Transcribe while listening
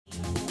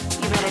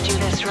do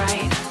this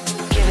right.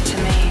 Give it to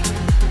me.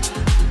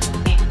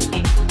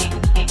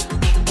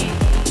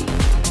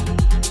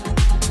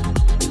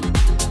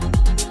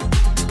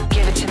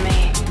 Give it to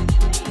me.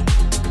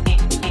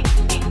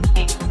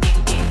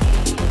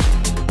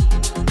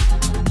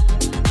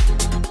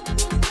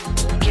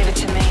 Give it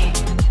to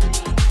me.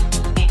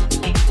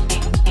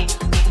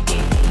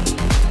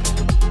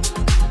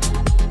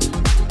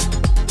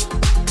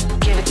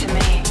 Give it to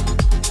me.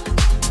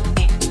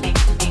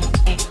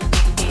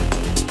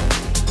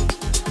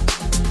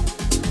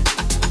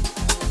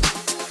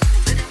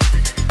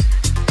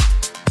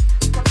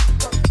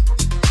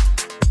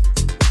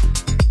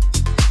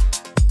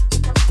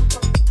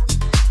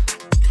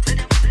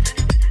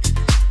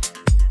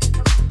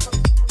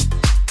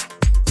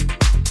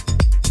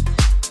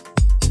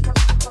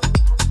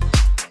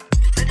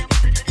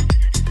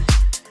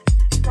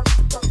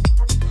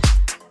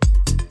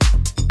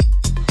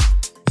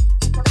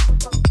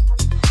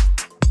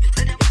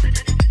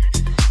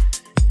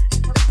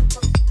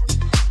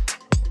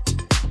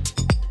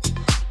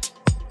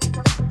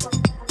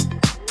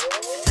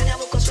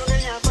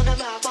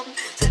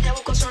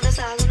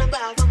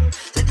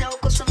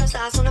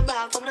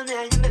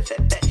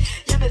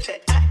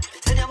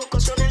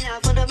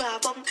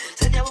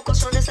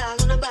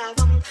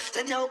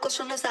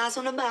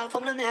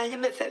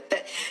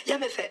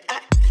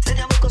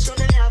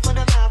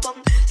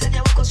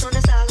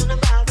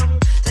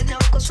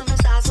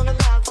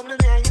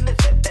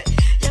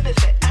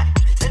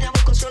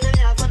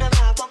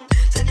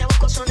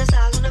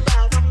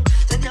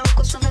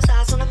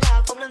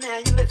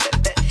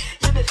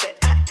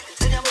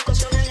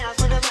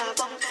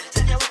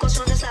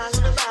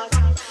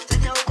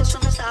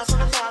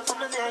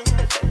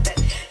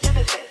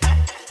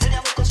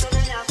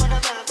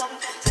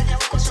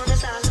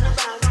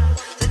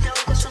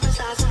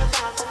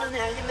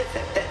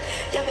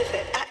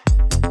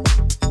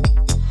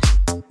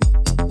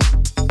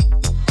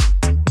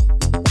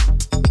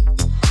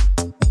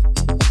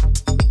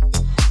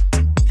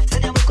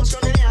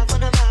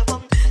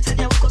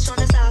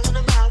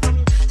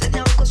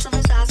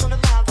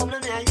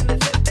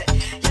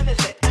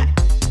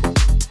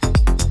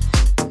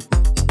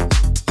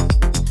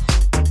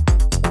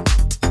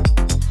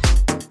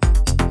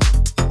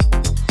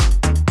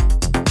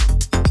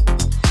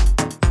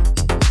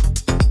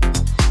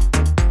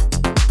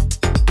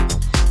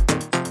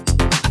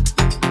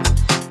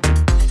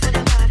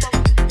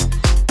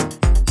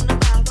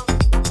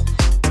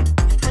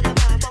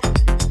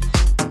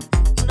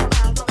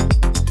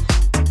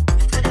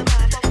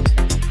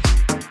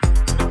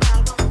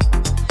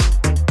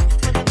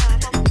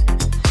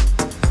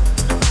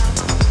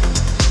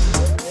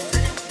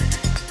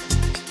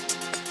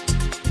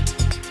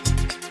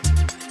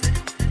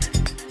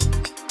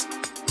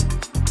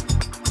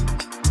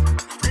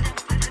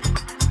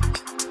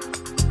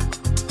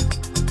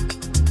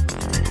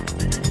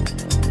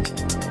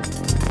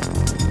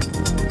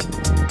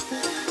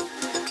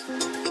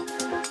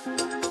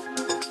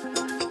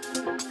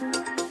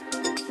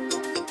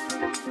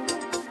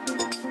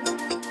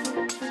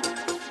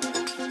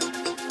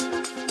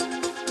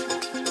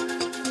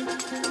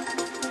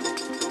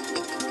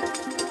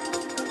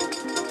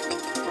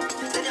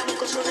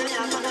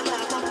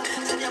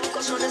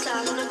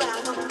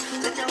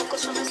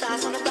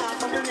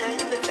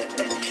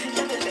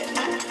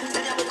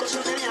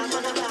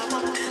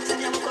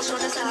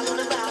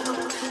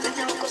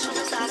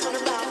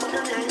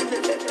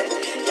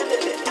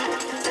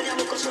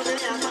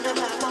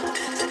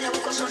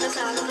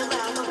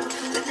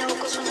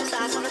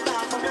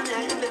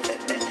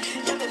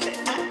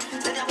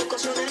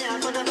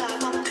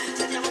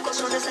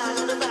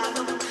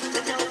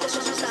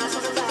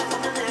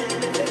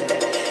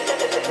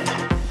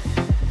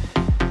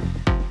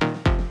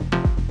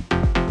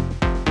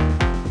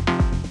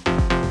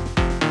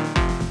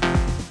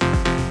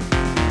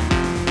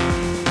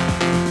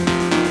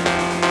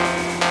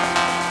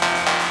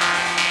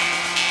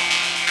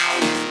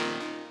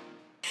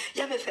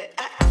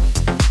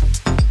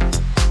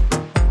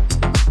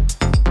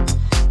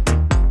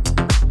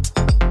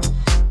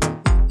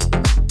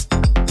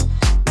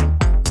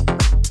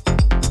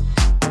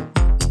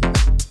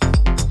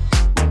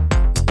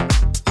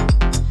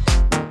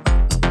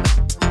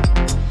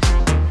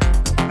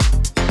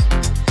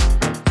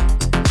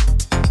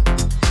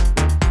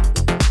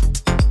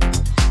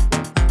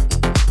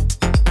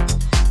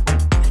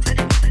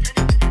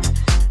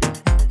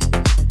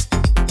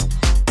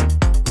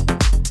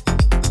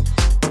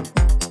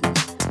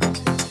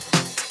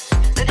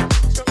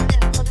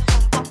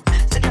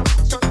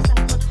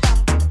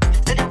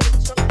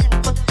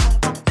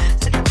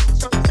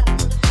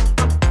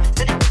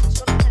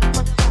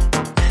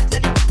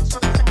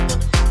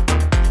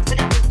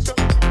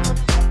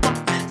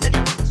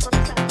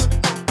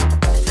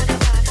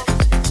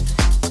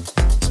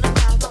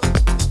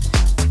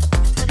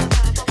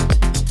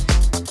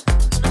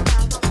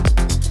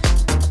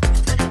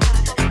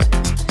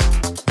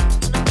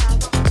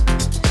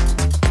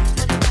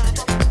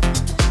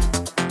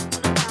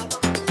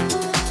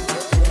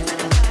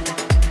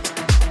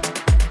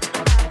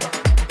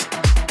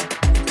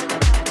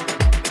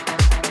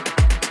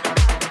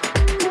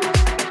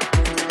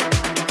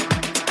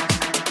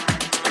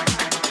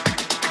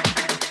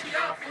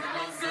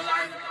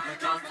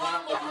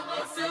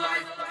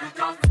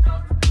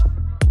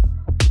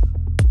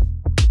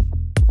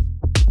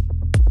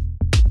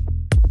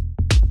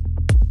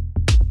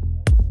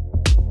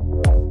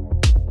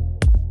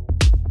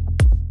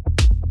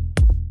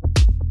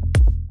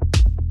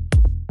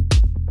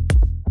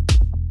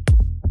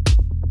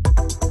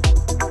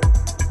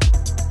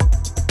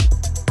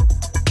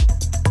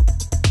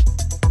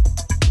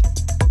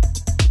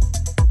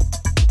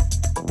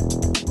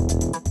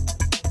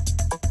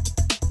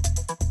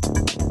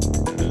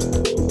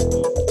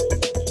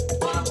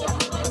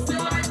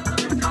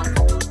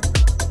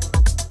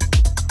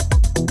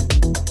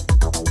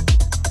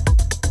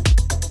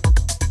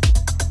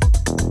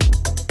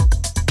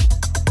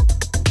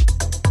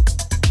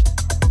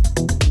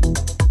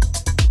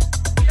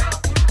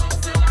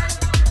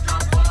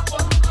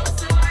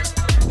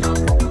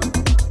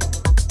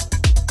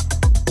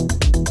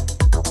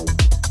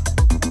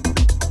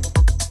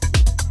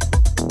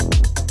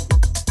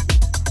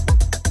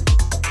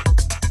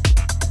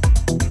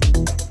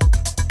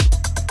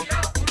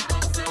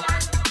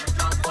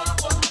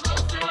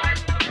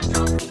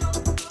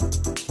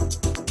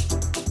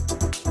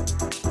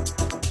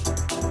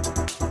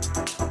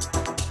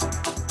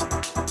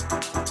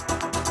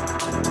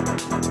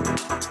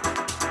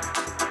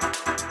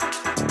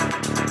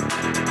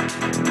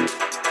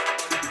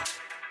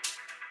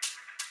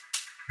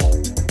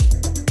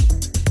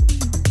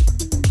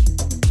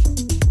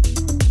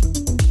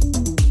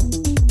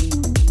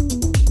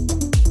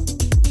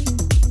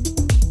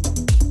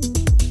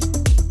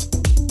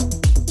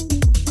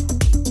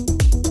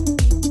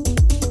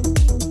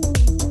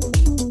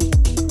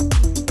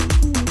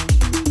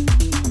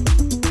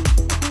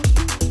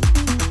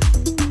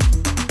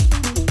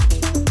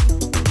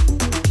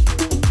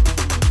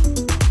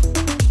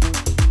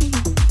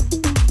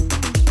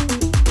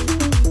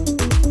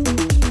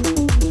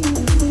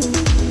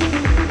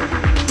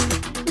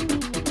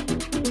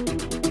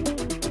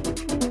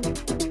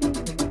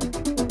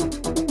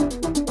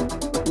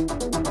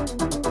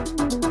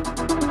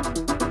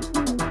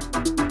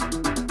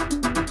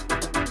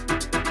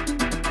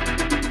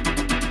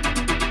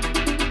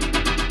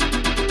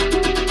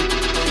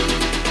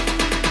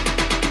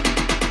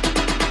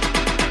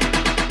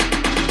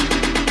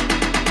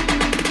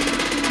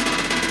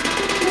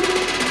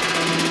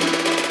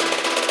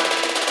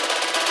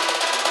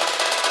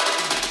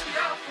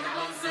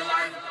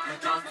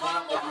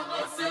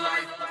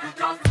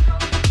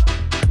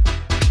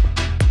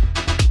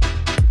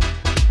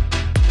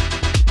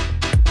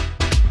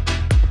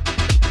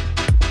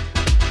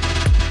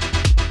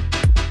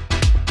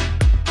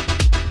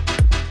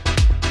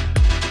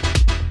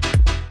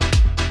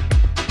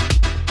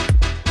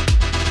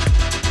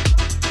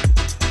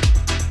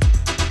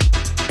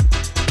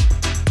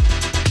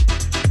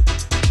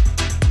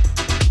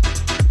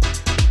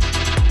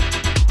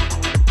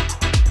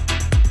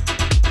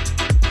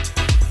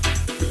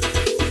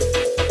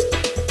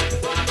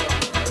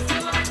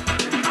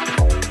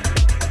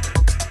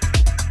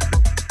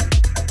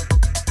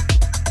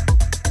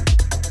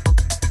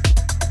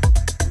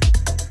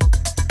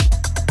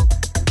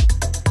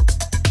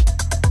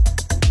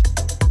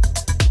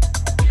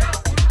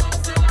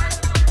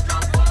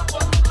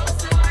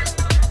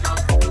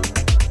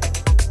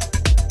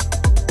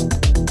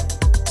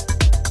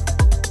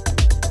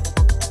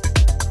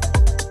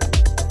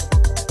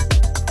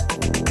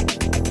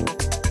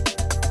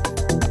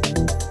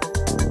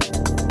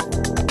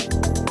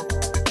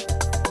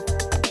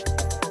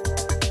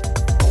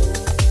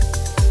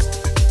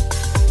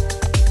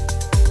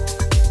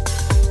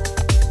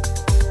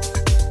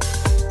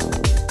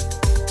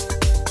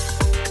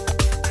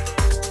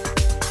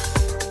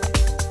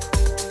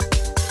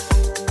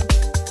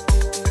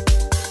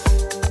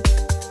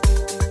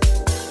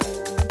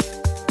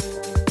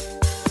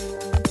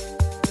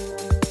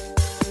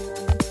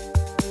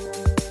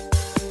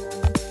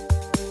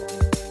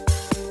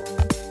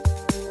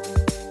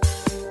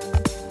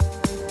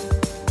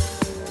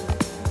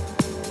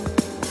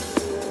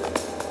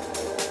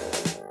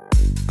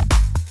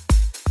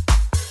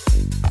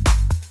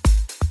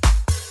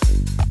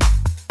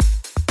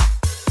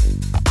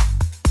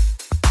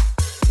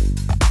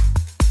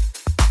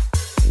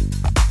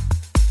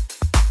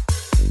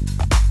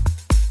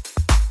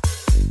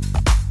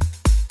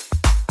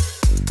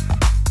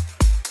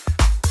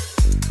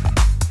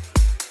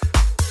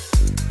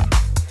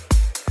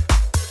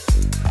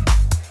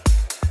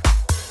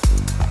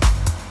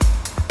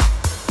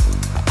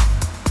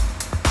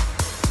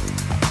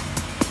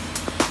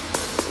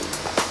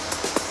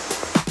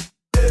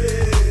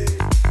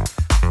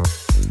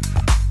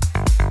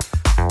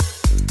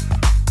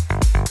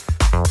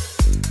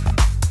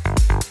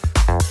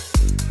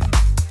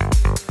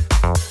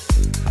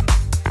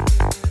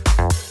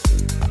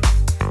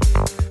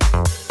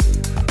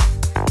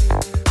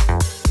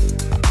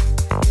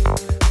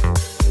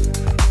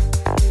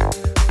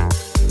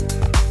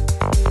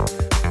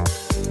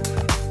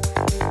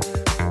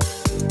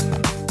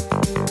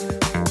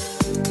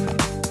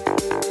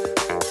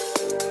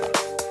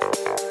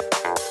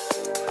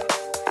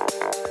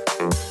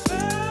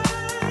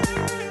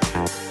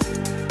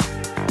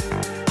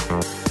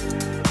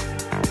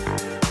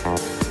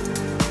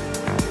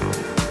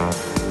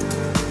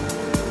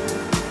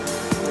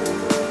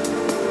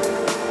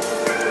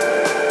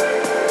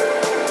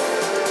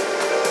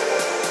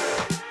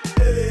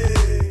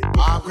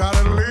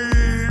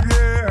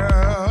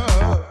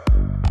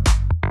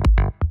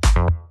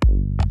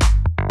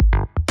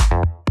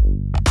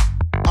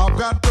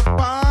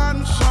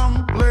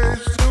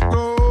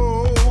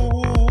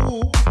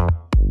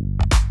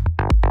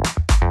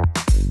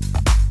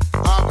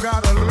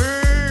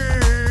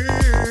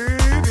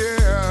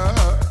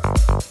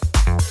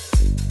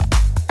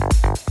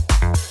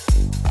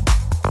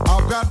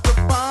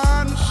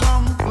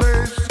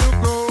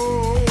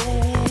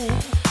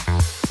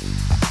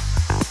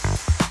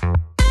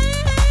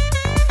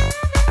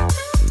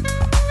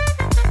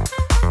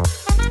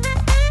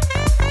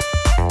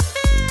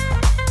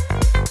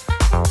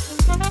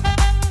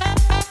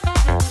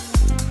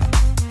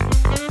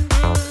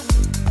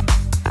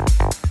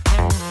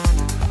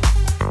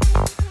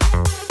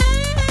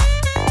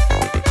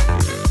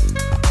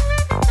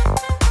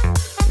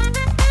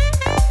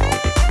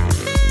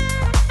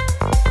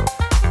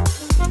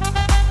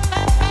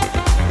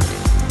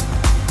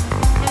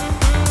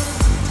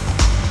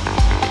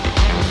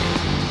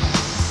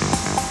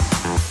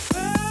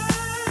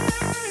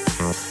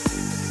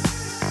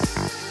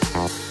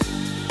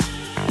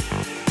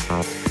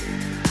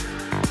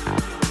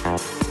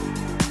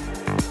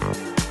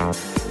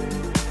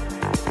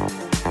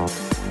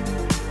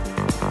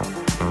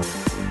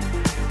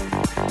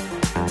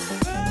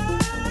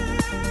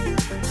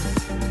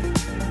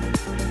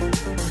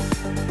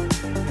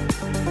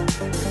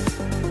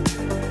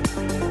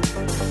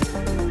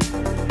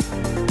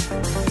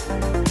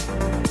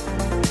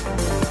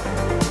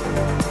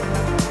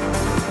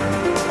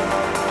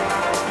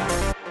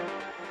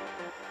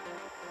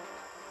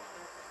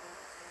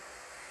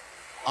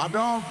 I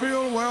don't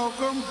feel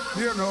welcome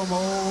here no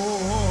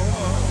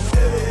more.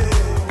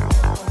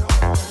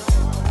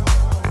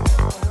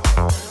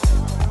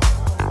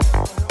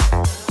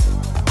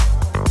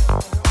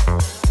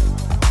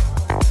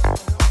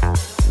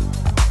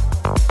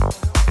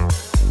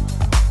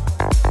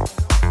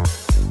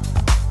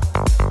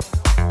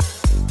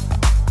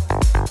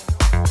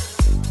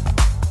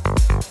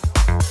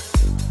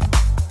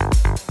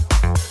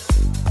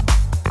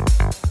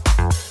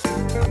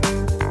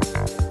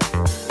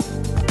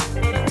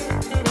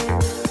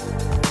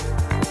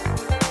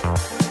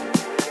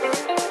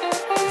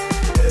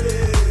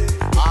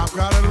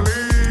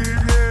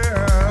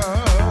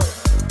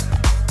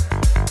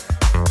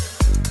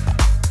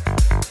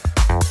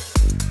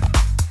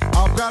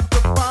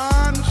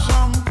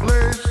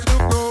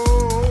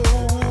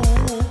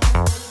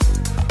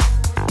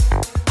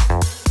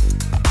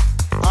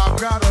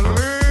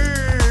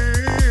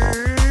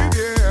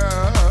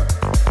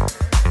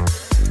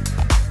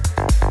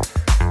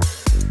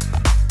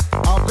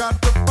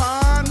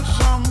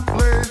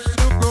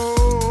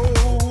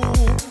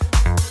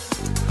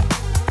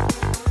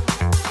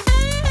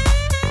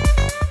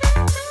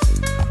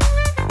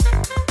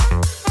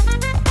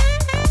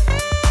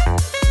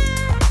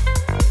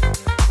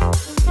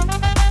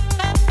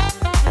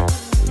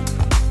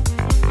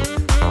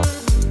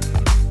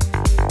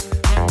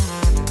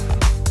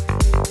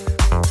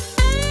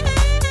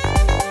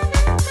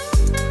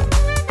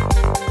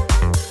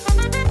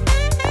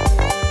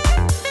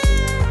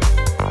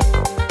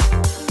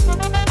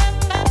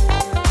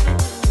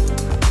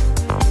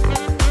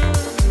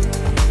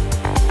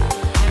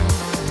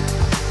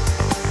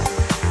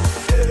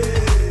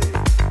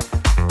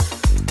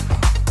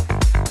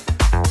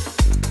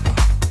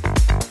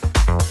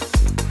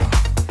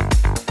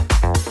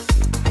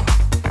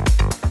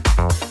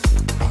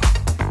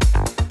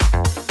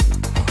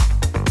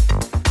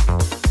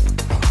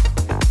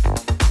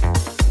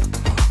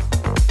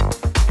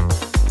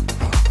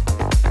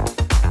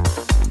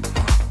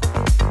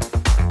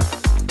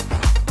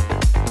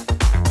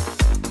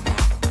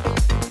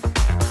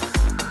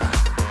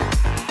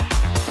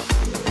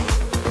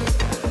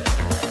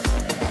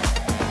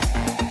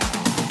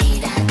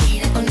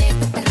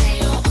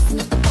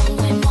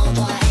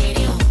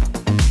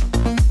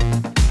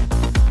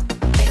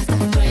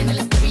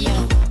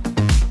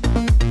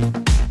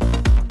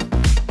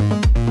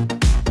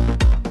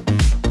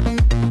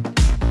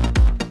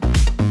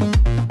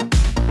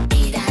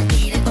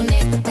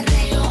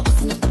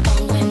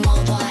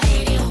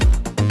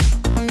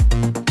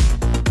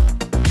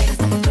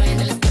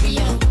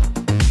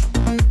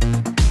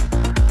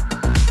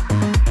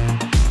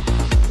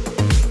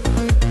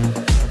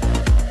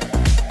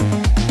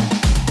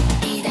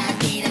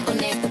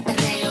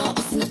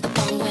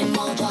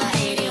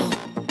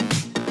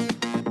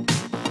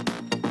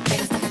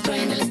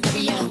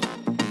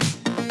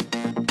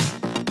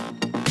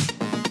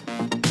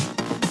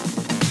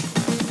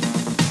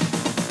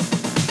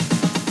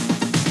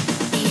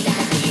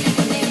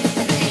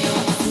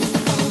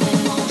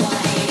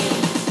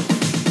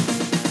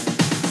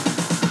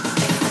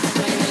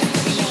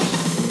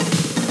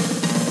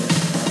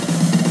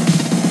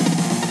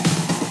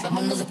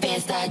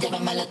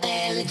 Llévame al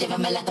hotel,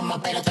 llévame a la cama,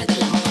 pero tráete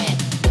la mujer.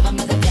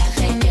 Llévame de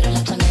viaje, quiero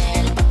la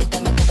Chanel. Papi, te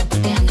me quedo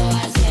parqueando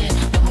al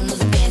 100. Vámonos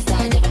de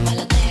fiesta, llévame al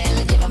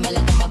hotel, llévame a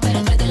la cama,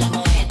 pero tráete la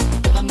mujer.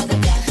 Llévame de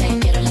viaje,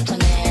 quiero la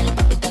Chanel.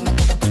 Papi, te me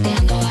quedo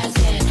parqueando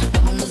al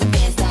 100. Vámonos de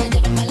fiesta,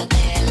 llévame al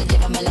hotel,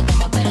 llévame a la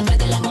cama, pero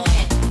tráete la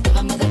mujer.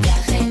 Llévame de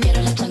viaje,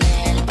 quiero la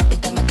Chanel. Papi,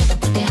 te me quedo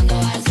parqueando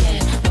al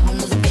 100.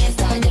 Vámonos de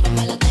fiesta,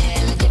 llévame al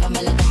hotel, llévame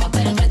a la cama,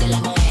 pero tráete la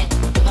mujer.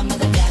 Llévame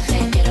de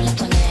viaje, quiero la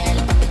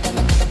Chanel. Papi, te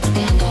me quedo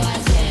parqueando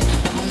al 100.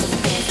 Vámonos de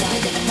fiesta,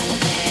 llévame al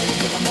hotel,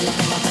 llévame a la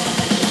cama, pero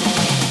tráete la mujer.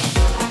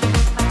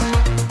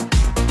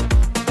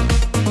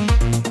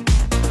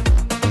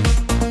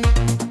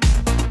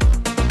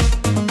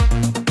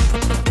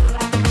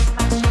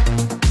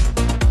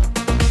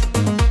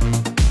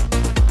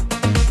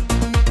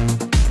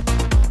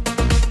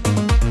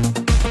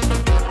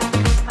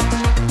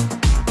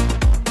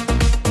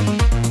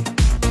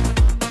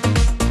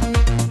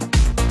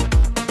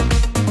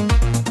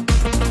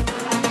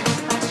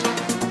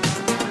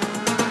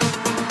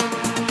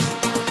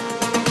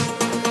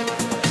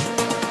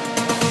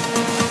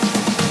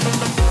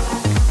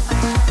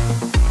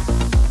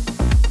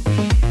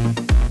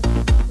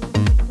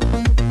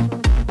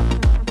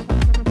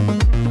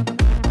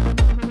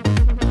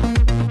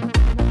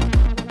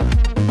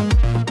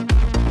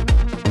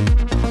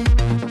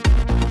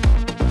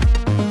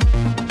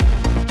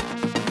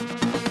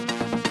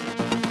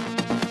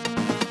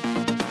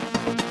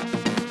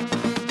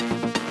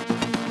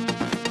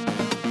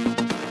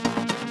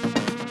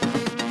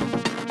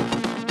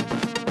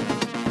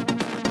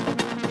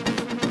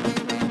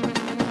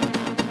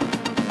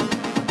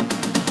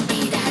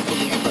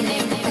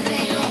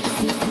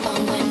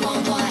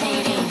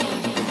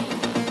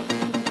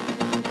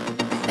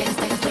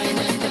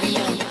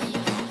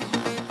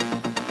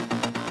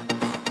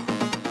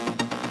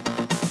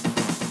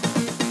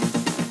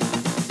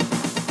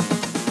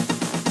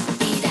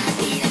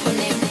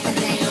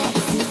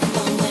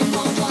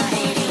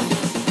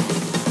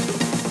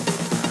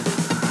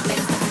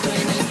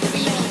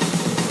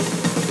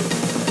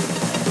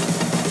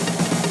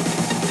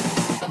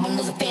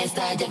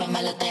 llévame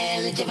al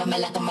hotel, llévame a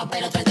la cama,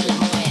 pero tráete la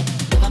mujer.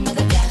 Llévame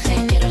de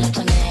viaje, quiero la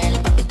Chanel,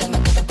 papi te me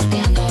quedo porque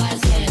ando al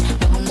 100.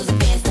 Vámonos de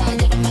fiesta,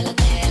 llévame al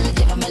hotel,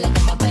 llévame a la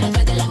cama, pero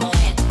tráete la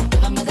mujer.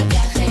 Llévame de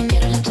viaje,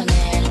 quiero la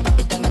Chanel,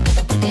 papi te me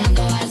quedo porque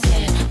ando al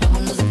 100.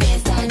 Vámonos de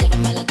fiesta,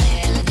 llévame al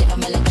hotel,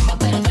 llévame a la cama,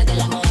 pero tráete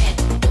la mujer.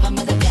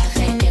 Llévame de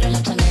viaje, quiero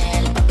la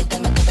Chanel, papi te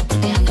me quedo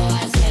porque ando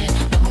al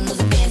 100. Vámonos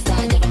de fiesta,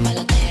 llévame al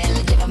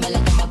hotel, llévame a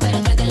la cama,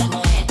 pero tráete la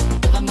mujer.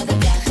 Llévame de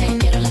viaje,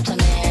 quiero la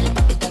Chanel,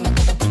 papi te me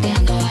quedo porque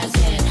ando al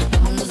 100.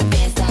 Vámonos de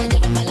fiesta,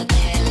 llévame al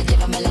hotel,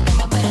 llévame a la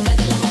cama, pero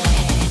tráete la mujer.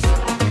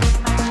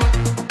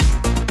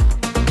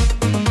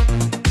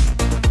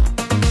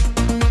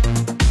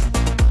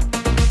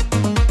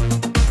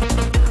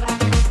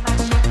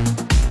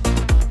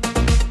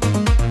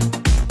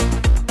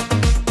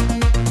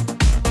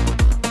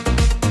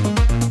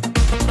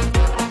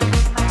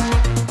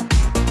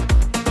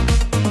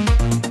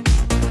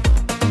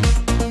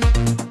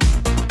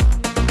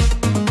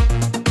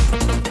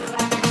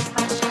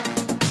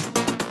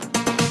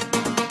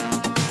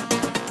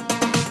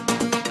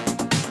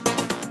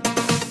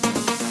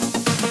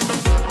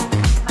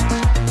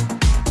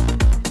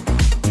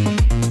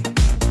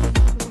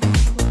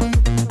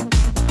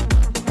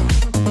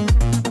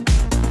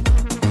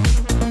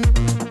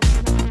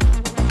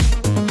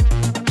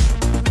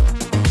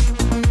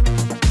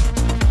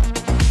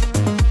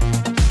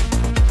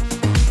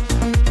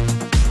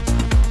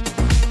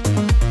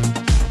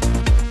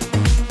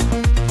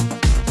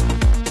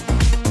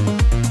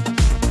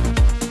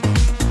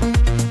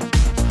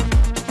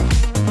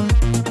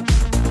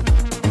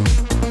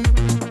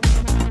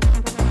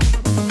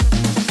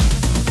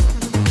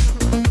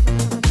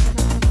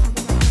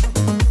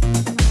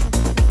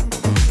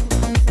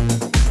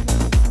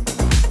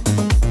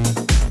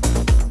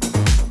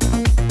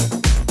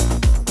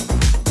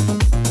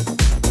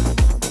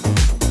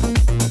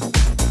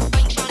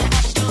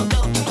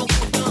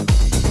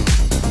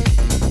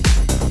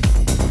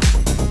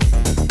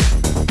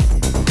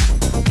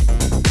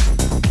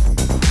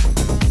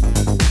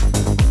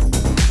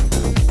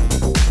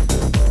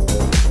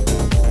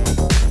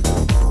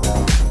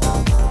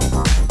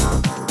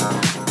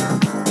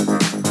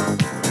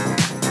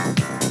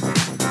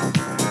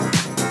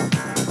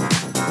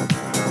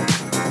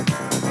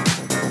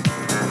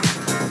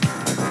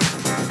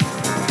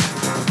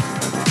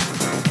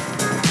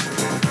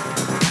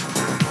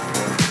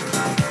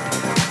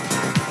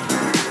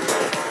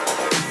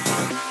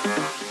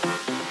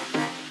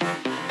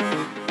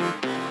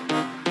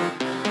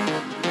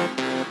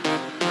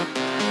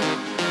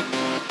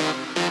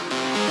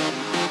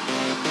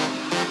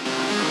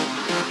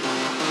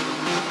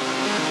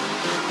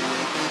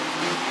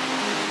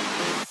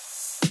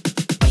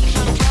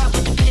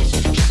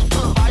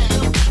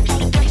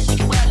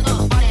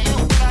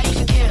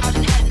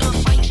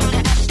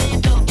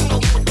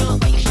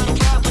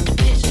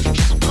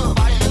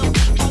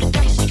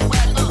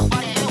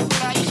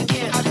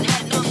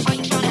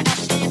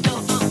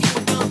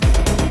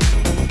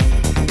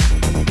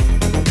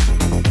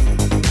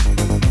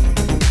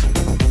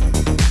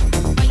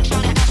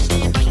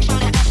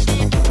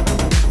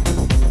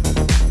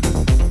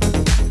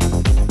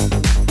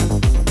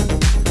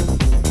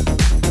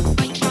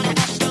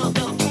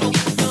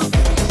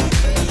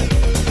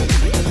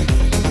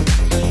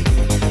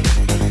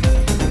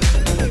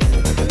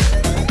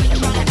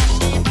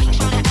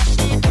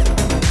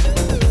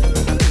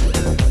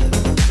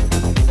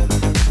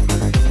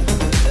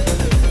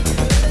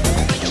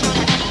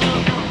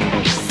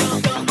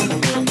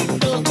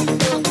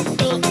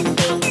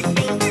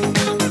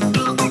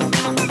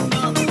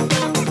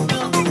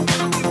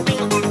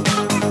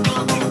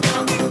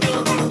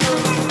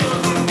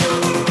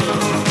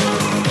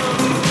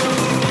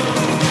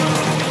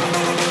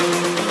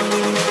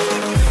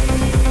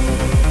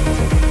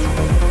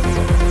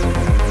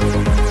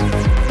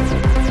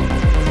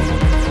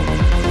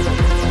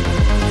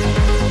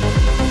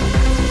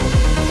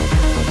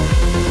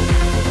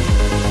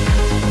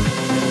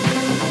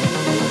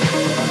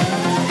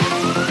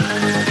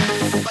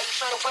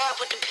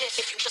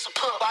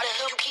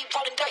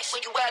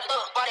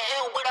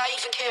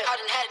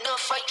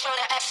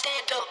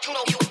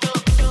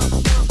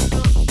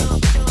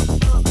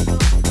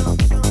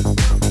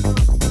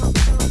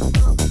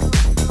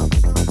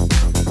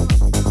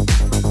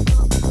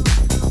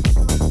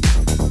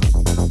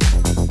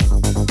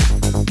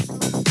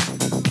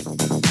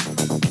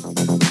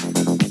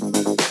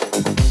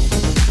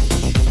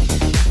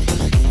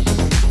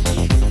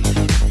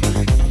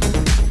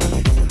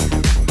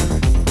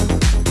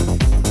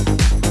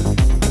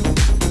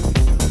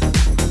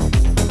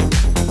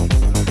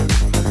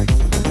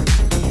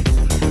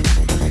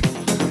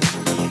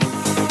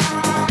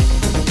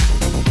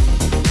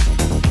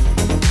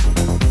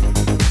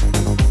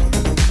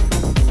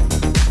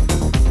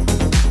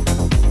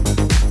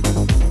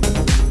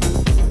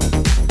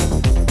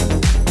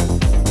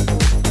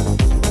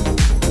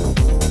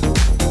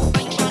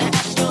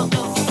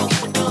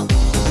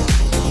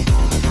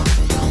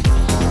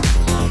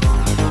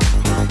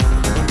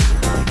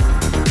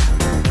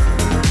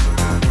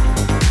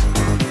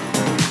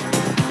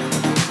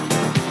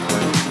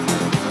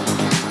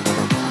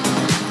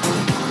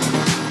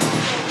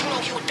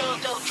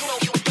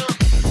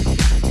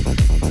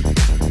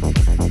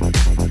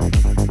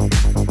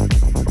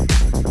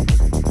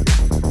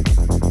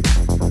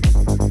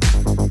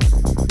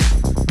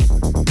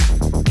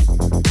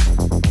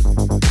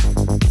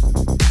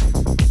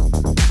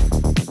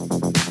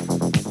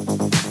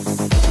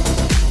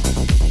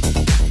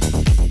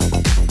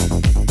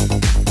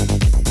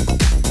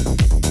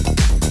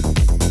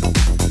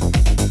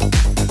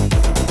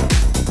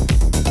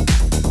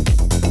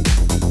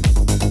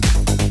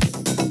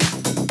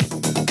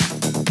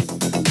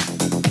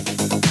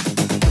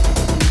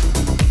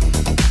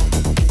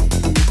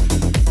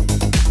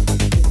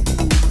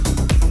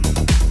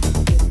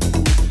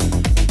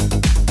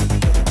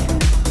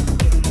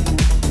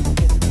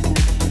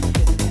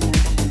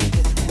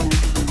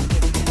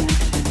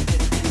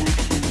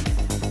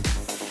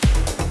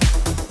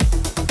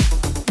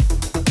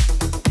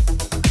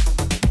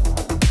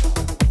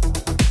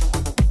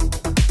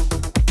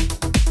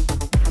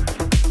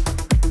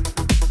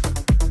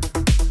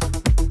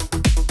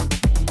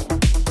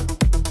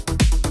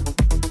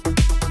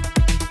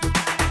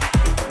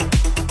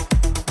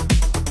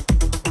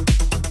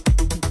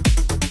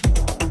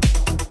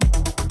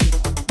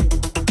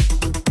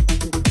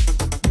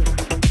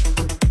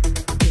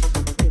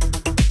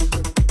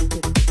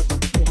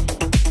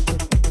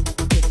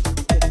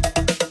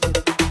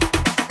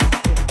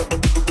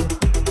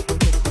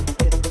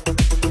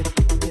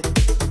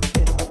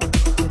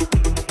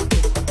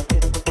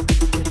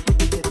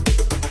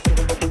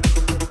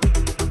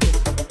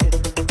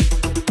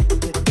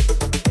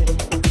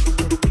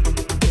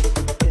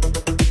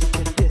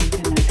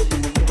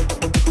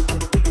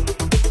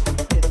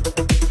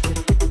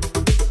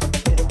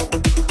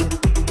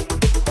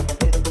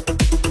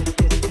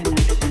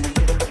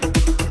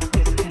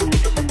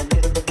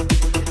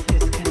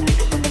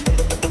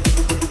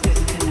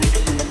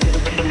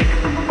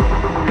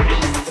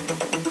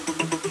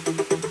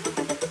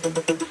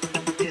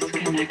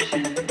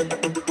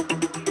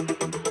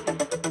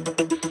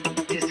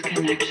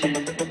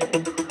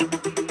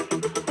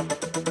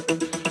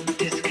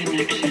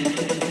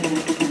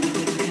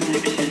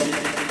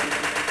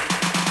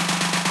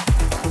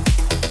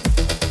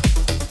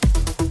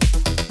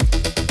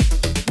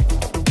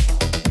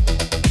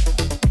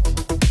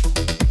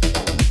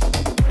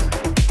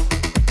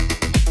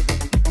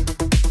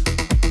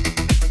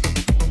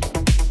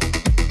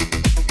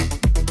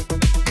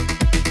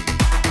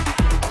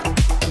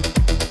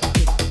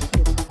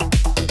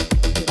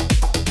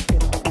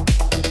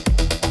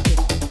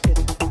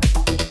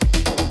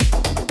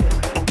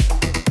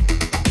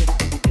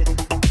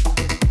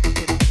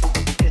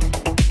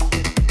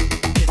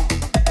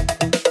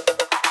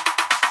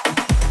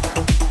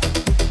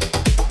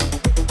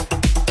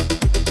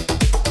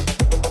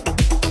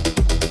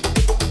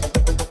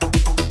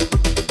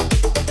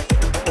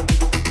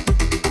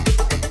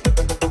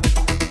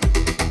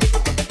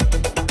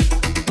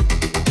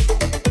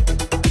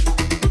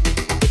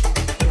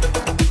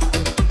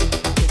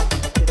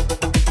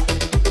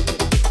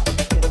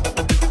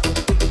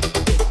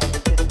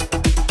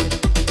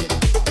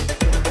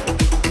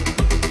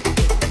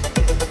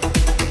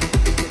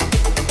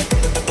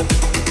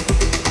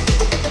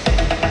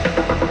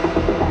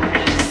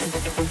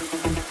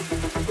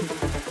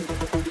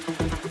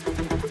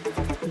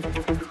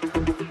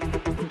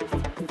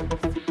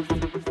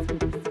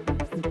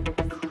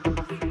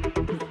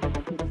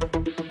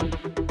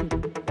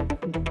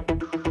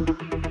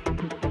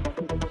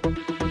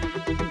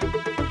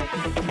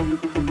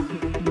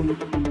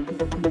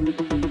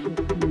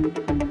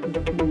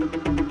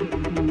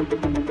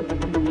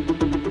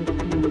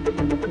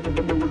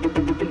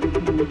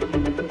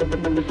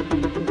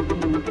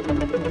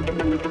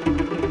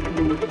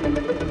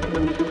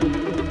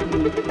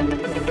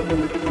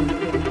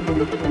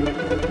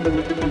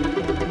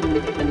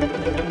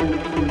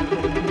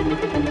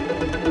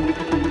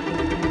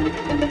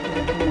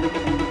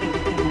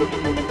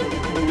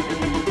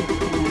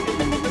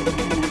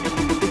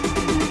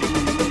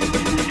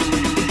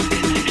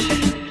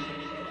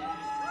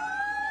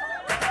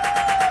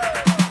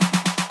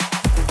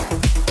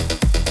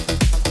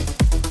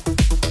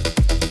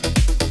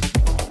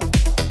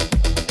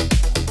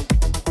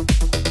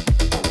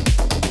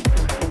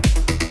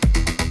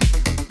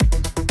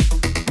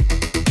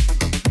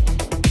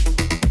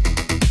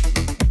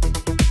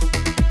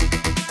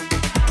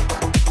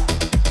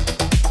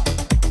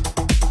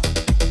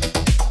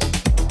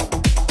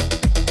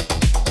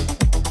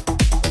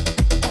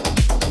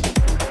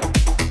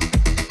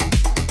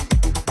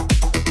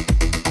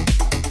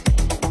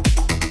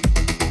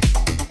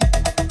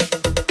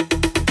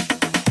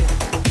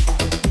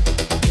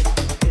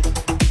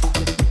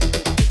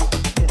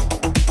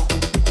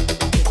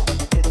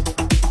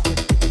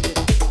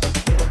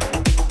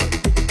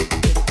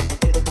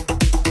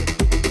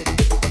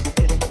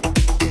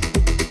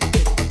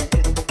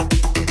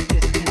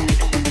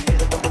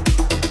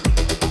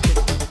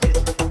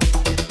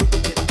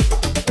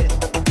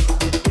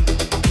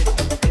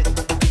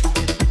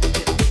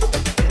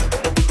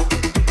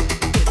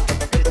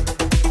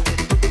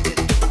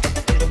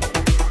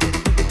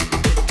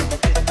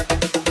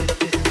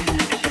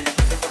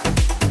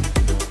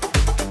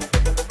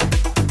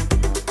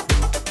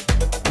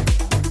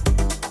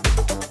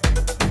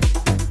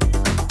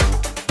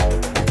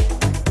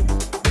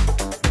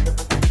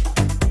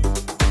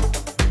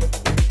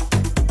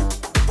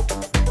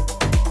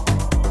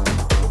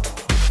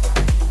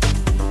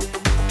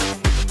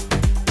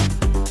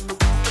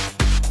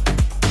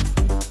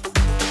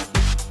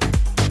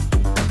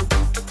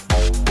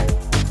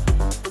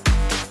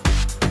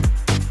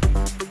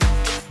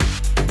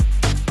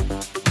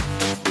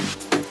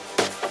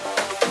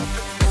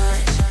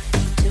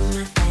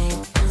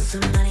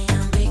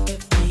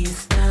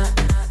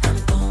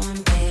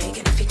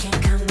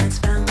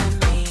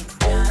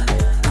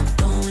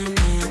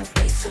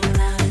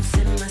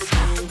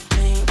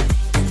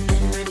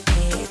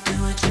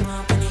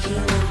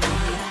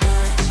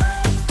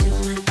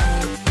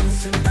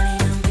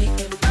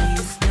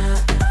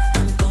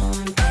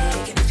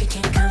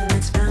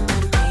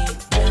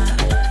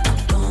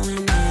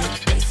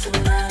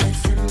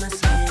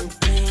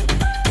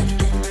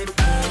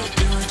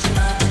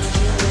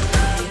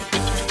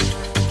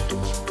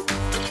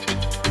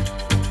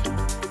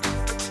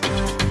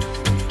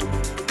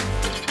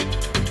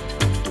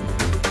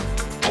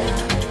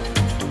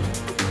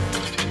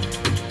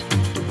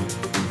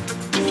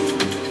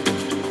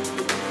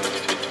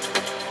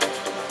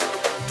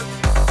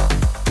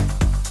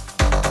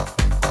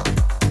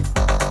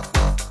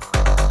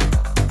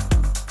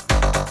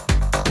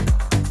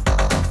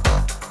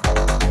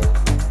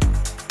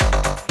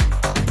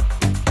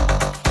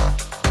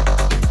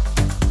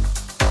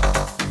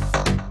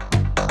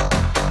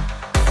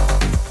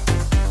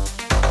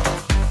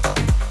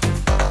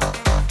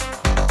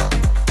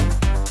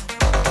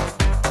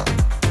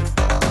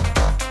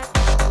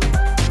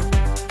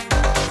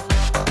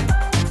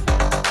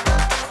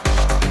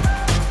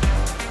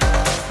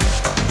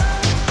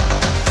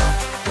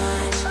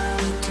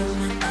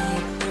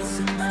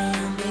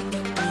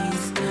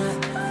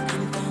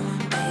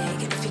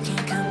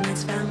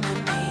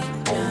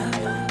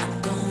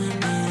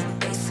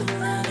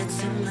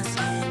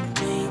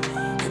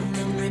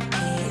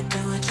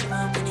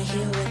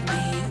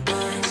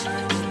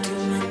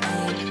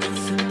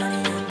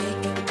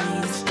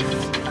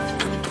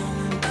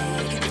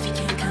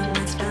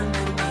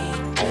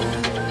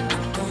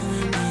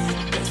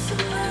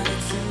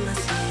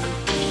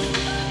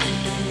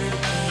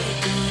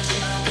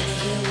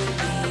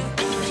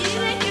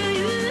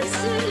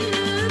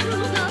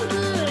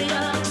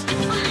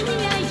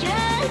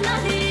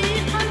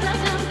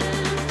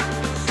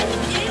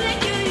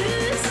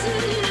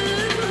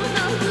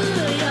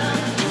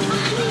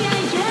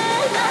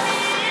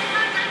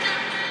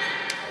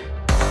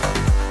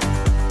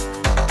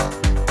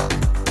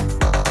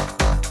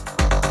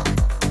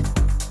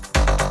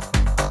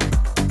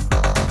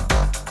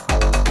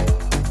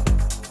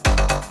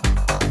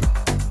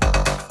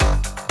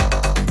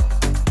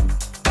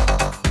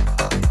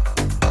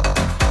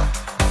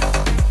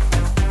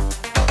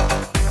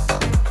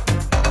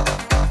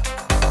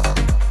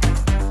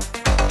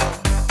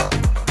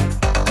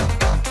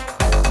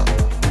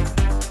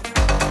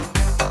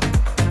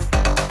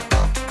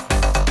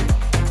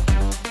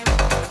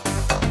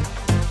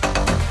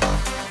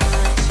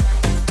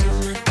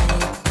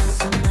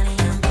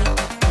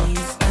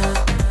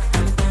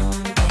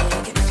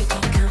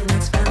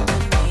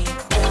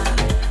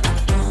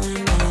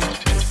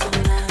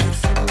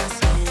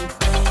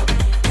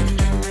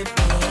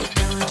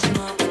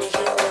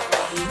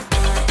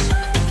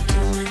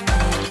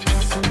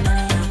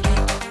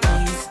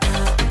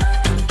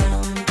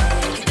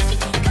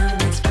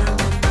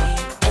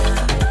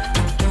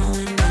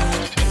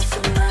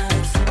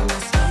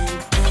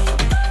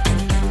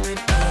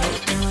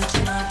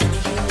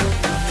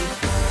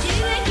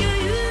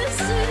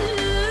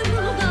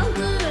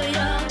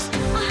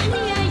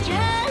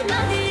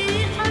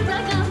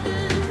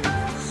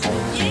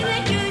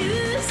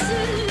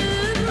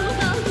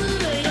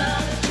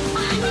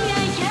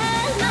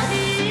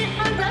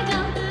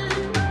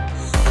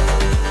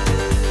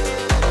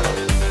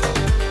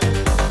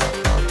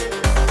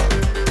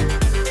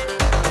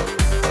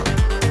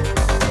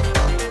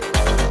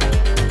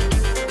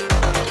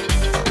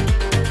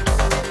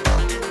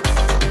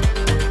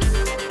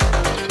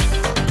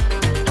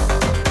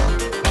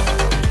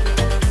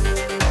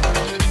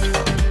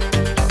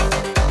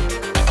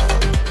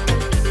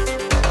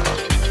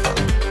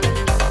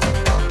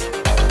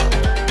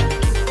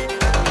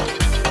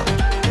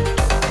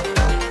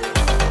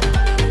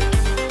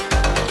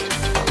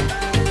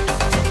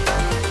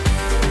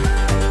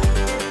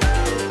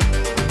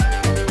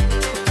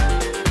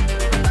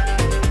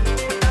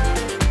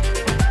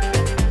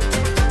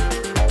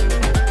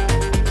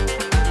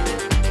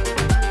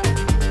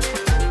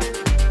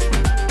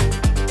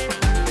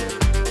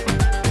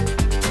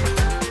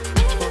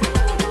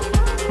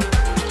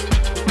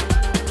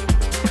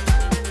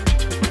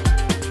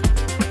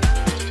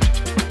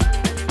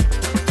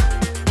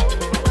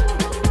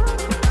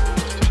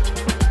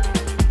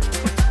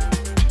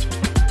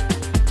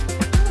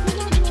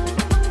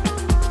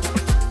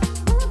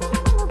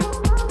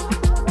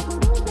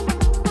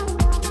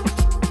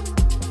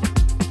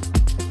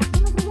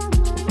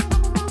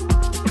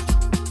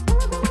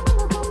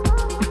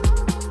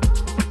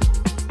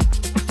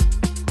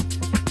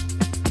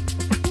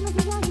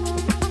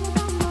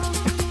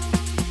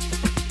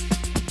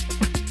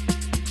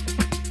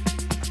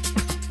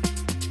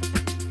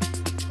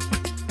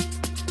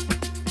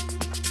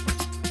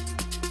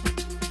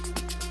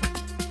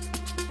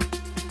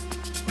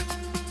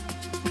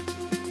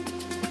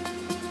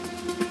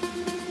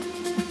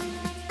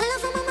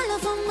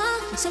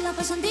 se la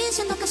pasan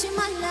diciendo que soy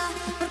mala,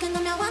 porque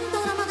no me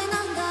aguanto drama de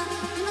nada.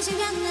 Dime si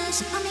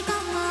vienes a mi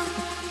cama.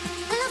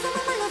 En la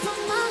fama, mala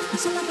fama,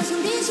 se la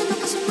pasan diciendo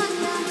que soy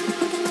mala,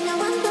 porque no me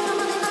aguanto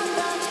drama de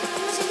nada.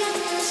 Dime si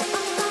vienes a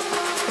mi cama.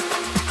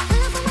 En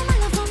la fama,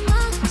 mala fama,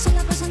 se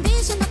la pasan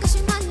diciendo que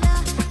soy mala,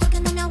 porque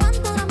no me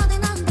aguanto drama de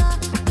nada.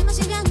 Dime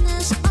si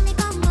vienes a mi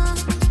cama.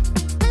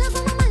 En la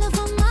fama, mala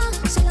fama,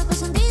 se la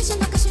pasan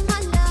diciendo que soy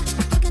mala,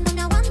 porque no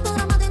me aguanto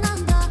drama de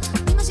nada.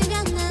 Dime si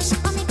vienes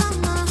a mi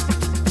cama.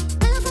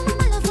 En la fama,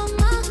 mala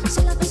fama,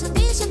 se la pasan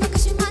diciendo que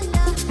soy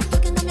mala,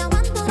 porque no me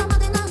aguanto drama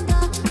de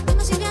nada.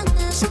 Dime si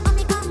vienes a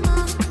mi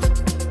cama.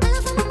 En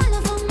la fama,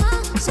 mala fama,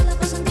 se la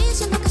pasan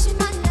diciendo que soy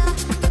mala,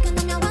 porque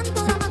no me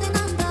aguanto drama de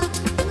nada.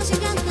 Dime si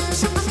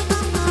vienes a mi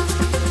cama.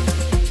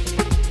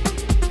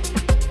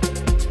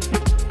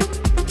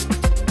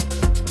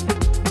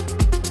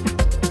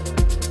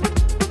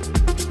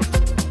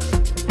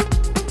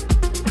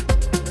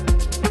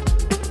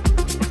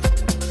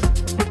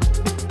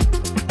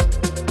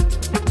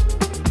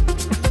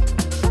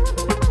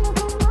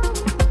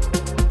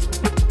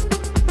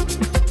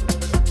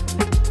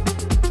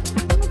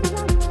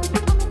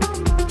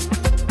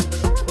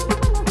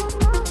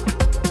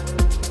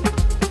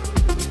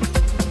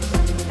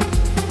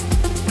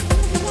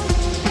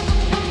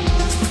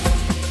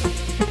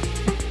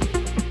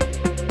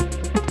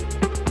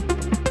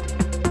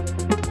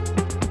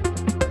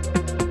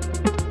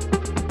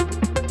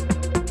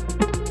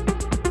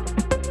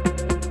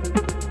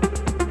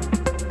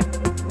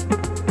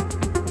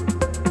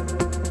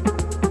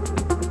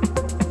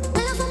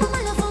 En la fama,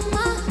 mala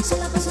fama, se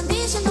la pasan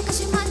diciendo que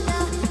soy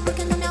mala,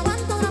 porque no me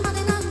aguanto drama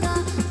de nada.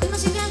 Dime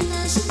si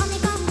vienes a mi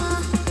cama.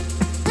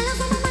 En la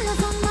fama, mala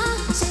fama,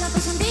 se la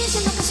pasan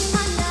diciendo que soy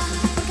mala,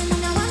 porque no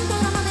me aguanto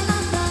drama de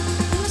nada.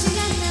 Dime si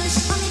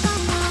vienes a mi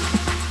cama.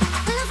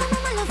 En la fama,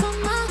 mala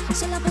fama,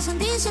 se la pasan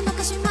diciendo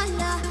que soy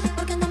mala,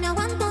 porque no me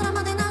aguanto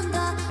drama de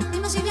nada.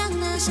 Dime si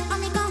vienes a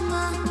mi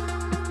cama.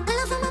 En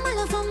la fama,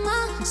 mala fama,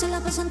 se la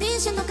pasan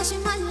diciendo que soy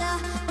mala,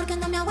 porque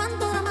no me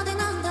aguanto drama de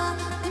nada.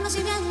 Dime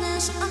si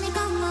vienes a mi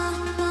cama.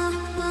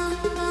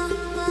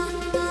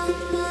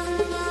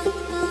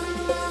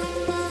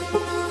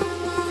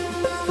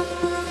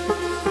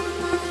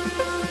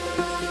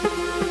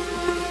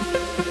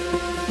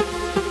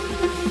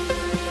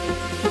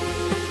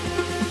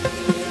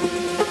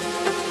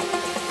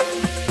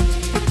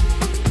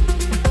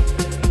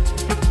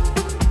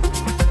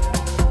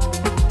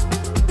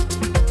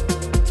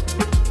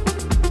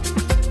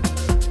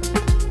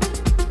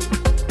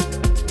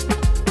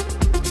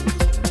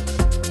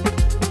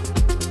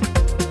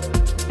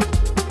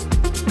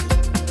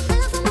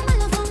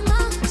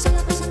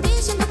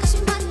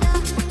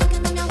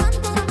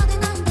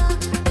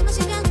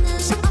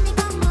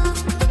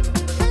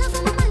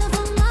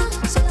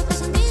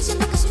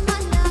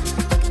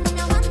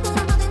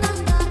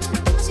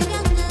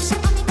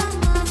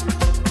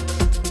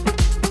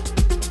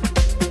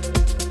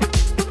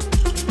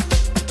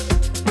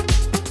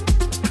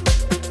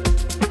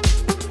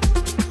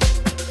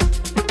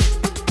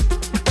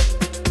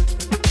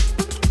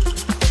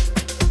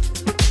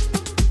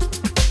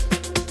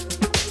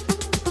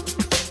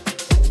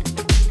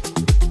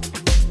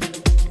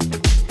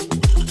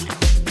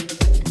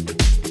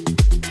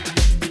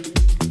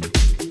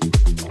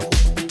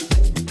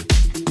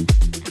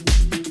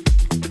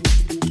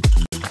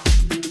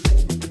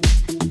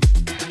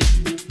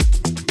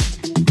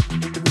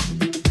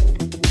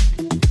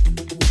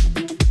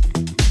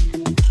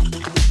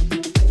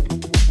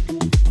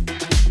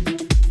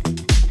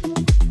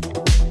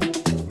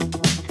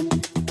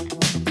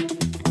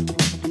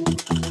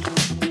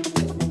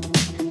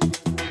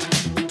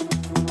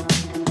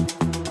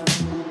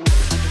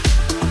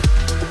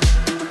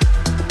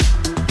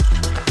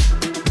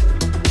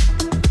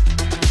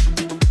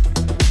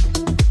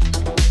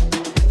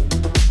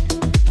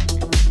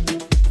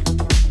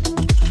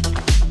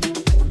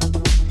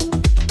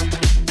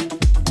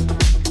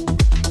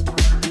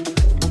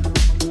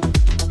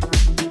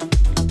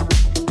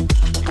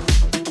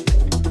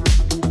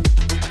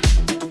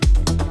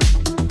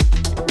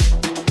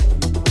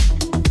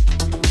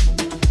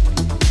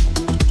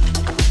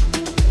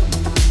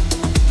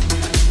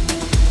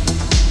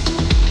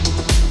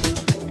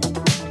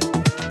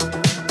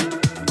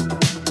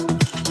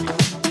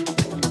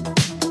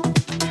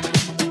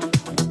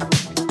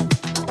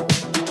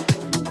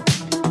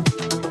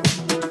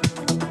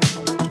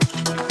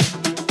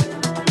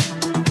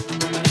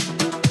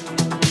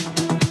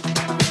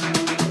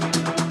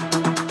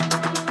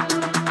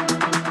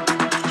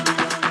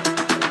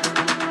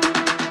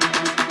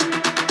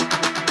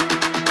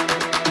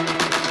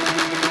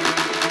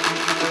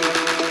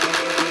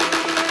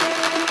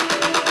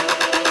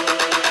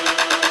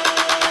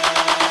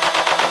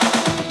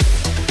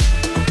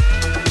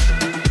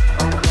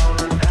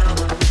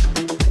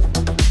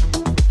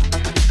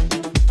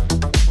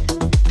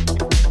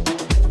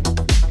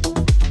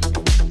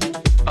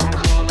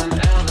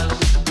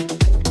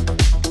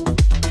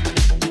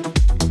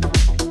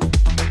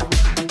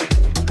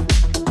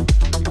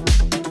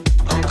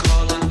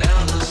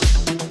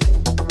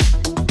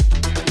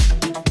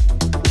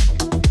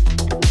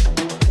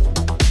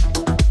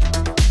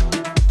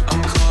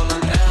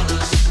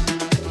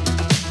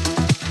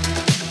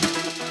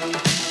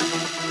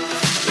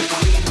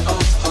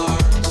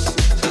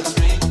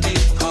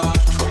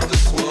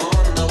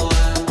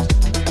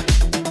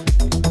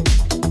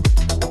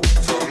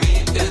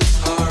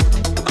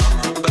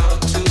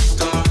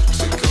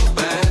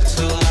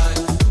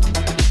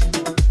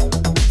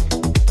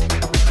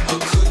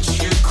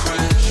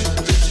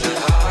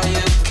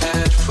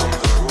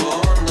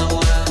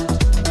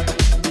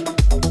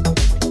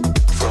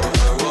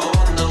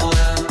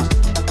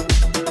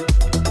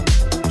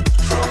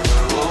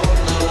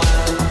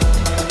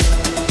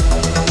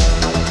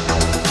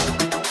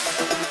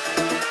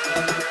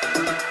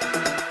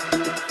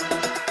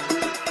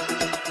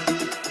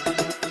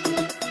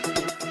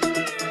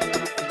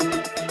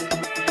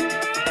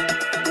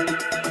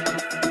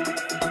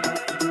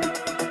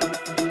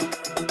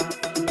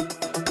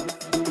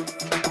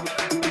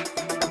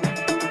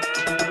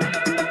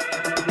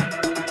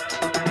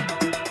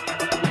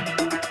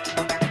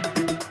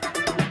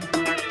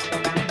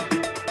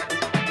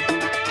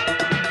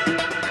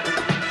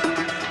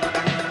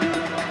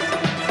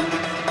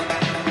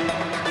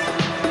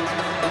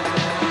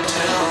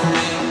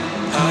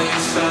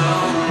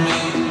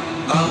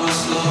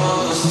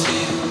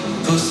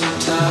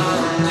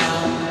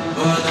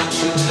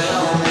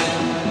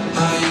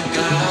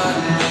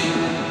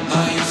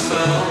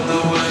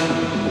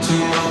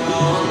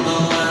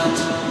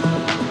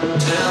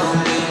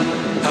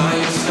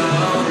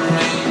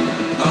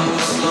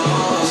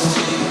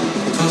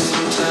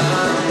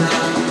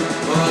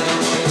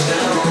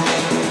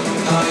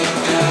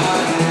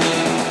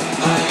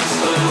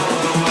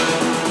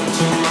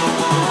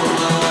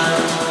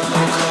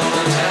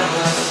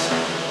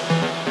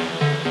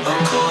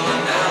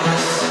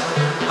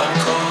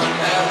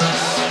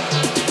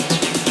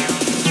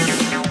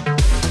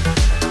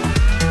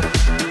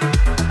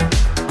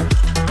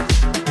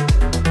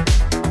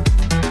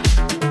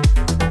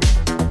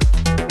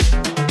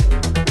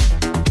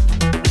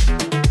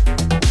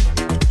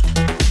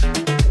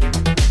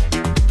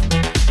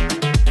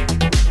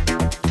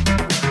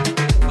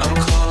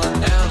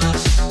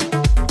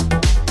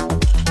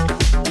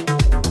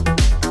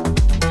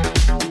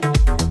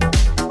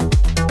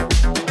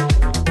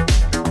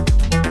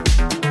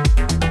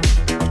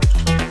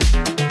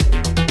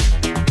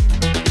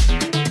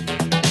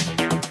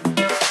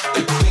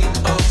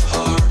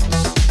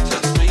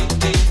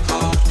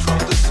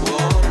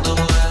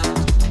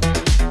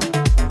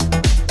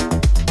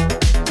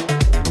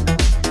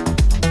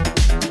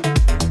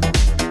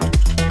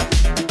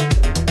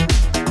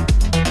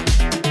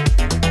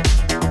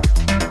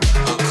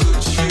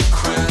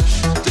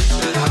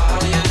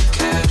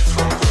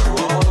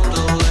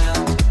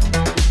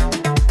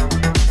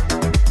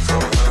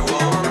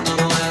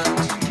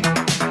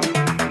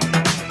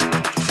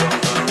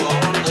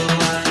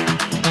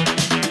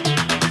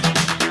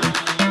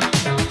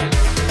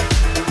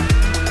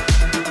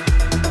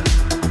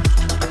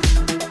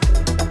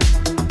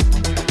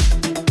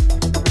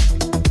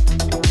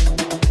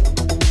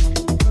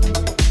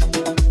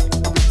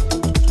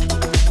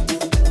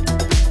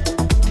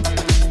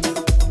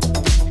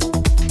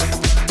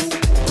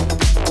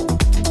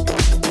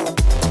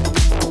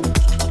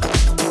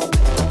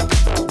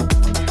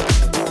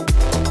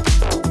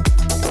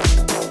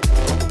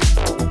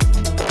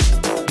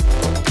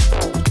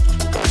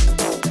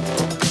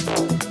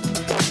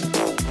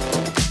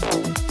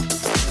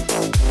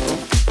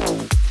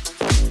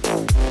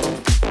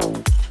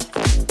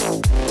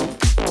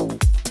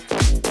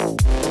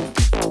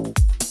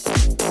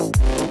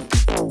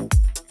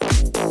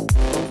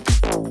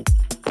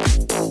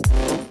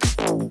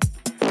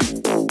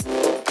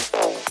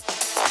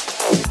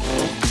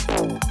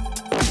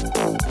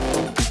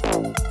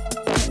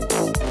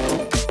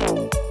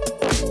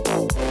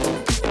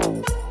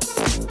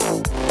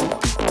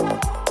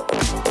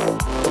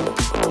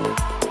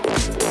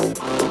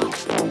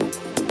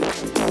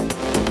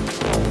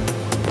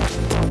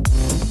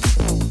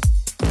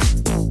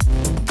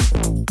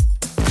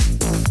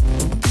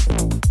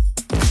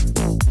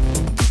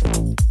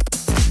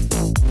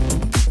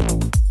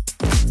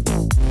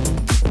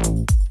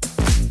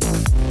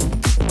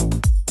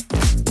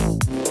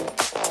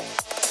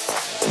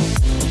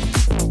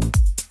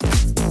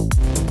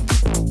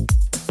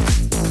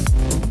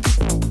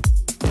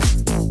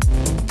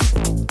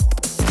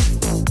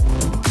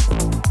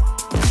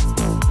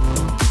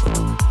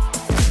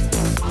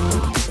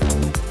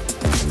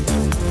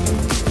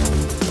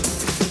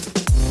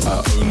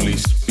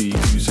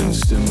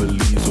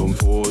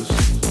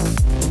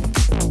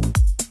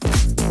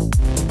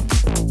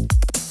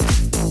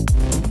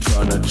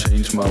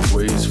 change my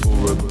ways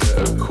for a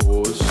better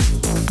cause.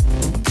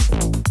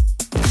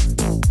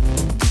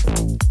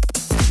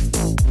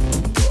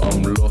 But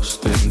I'm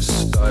lost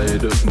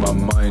inside of my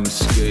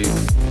mindscape.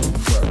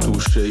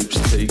 Fractal shapes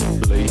take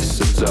place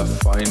as I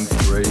find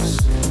grace.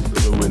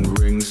 Glowing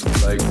rings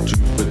like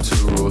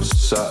Jupiter or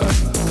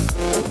Saturn.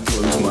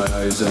 Close my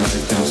eyes and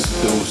I can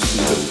still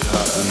see the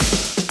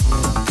pattern.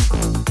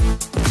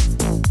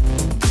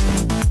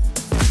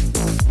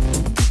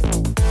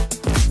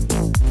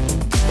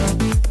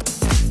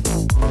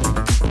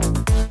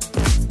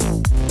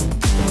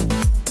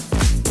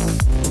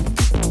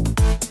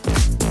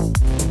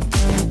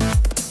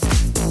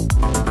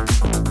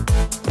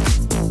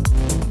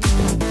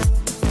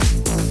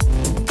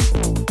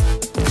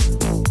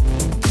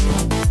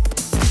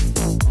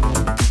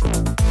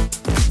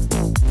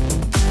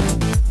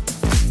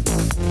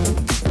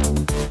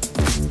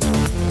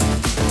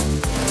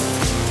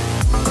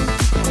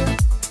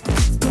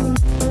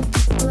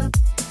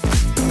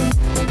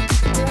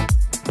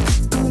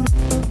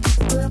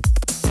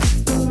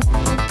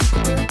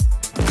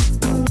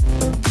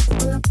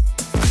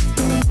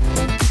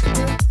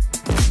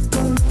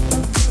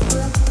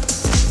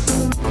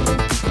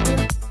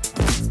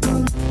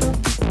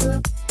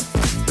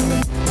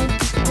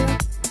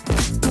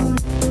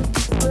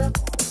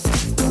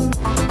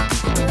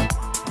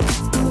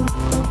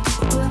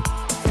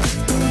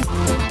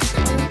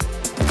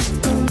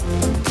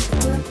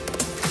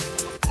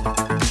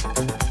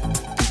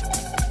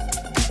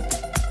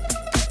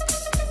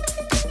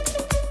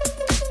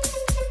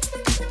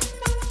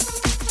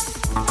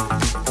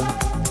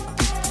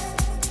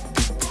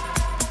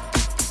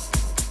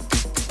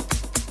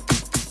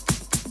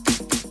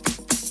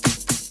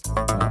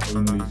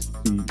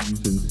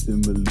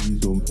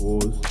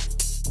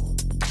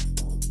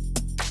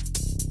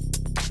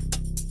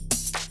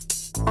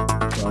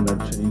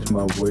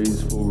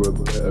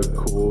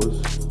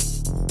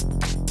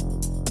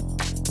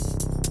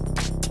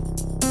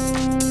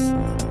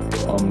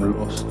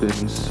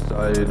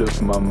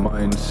 My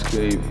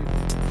mindscape,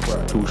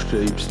 fractal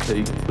shapes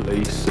take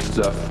place as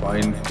I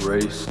find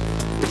grace.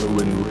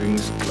 Glowing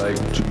rings like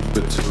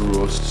Jupiter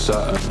or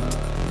Saturn.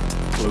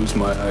 Close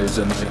my eyes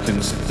and I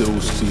can still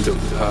see the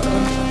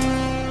pattern.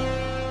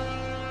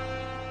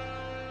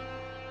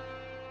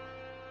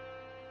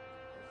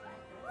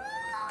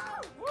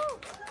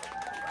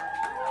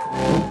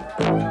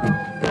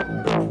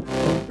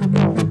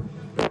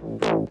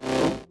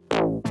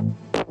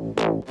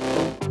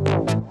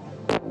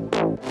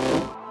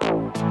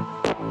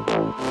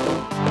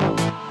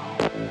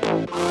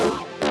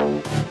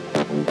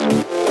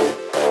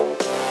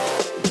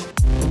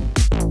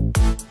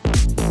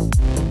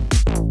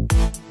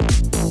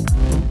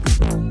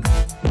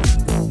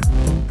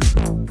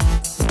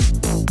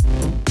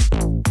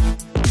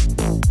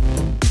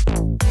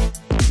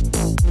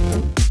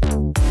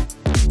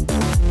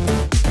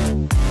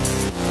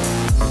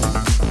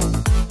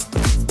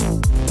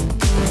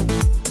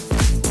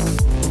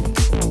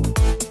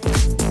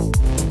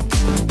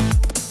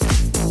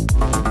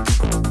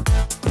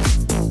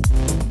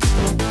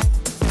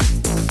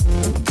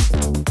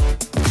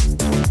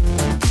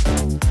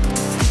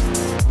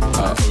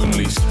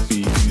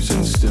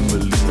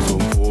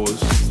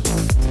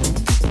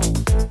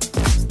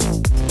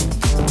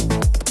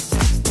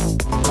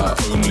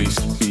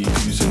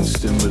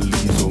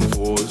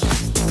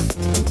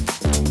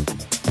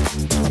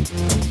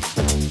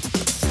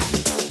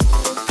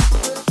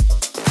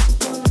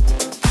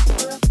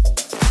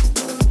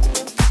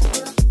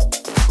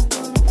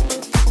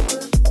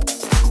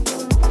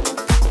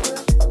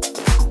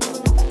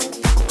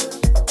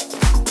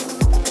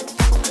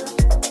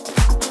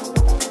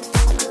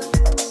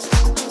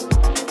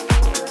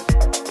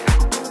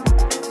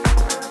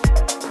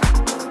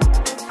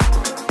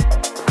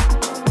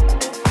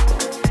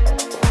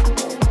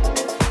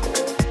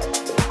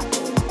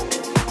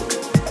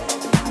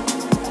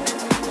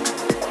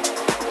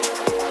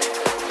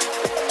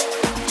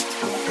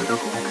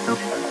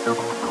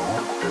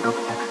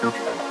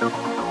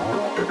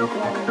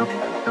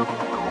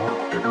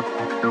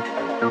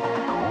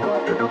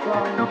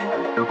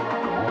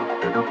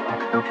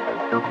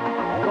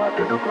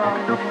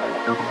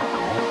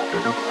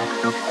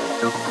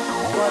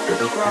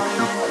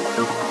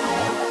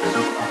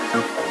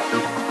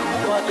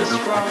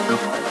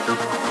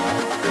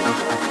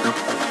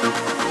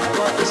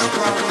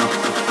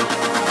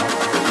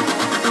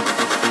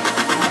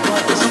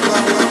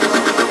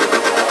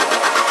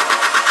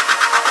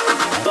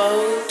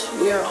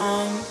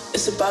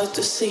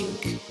 To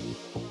sink.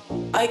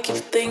 I keep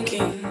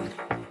thinking,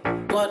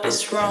 what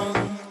is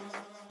wrong?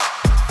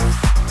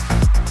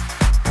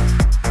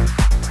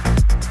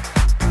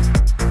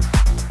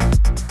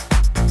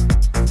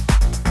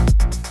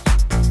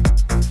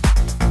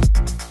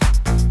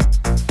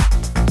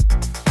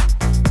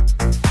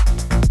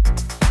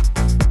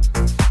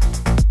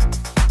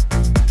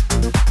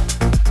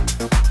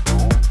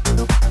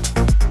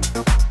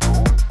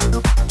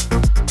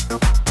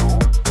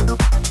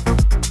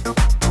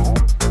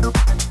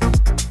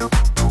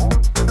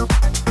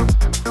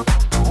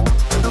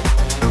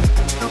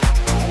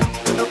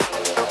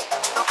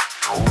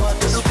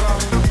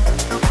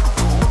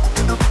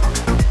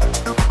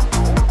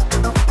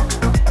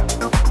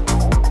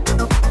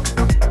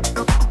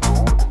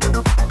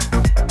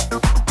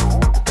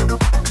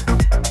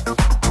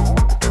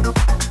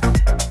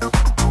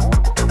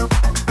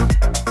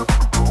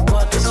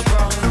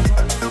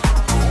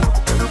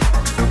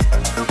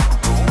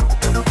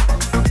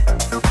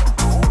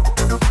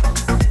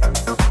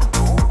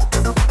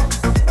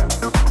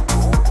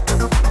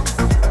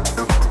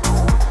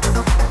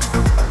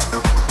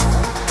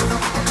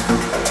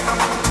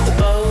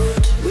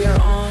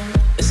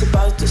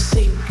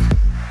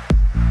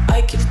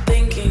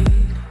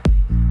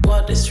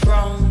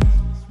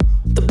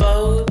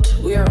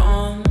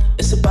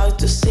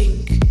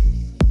 sink.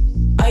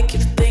 I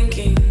keep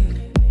thinking,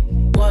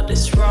 what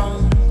is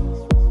wrong?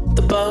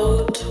 The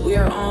boat we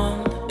are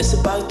on is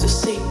about to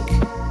sink.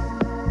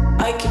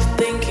 I keep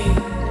thinking,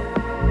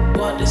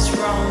 what is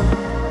wrong?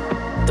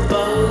 The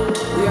boat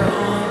we are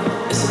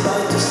on is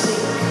about to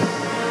sink.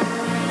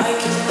 I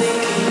keep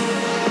thinking,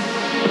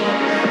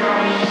 what is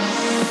wrong?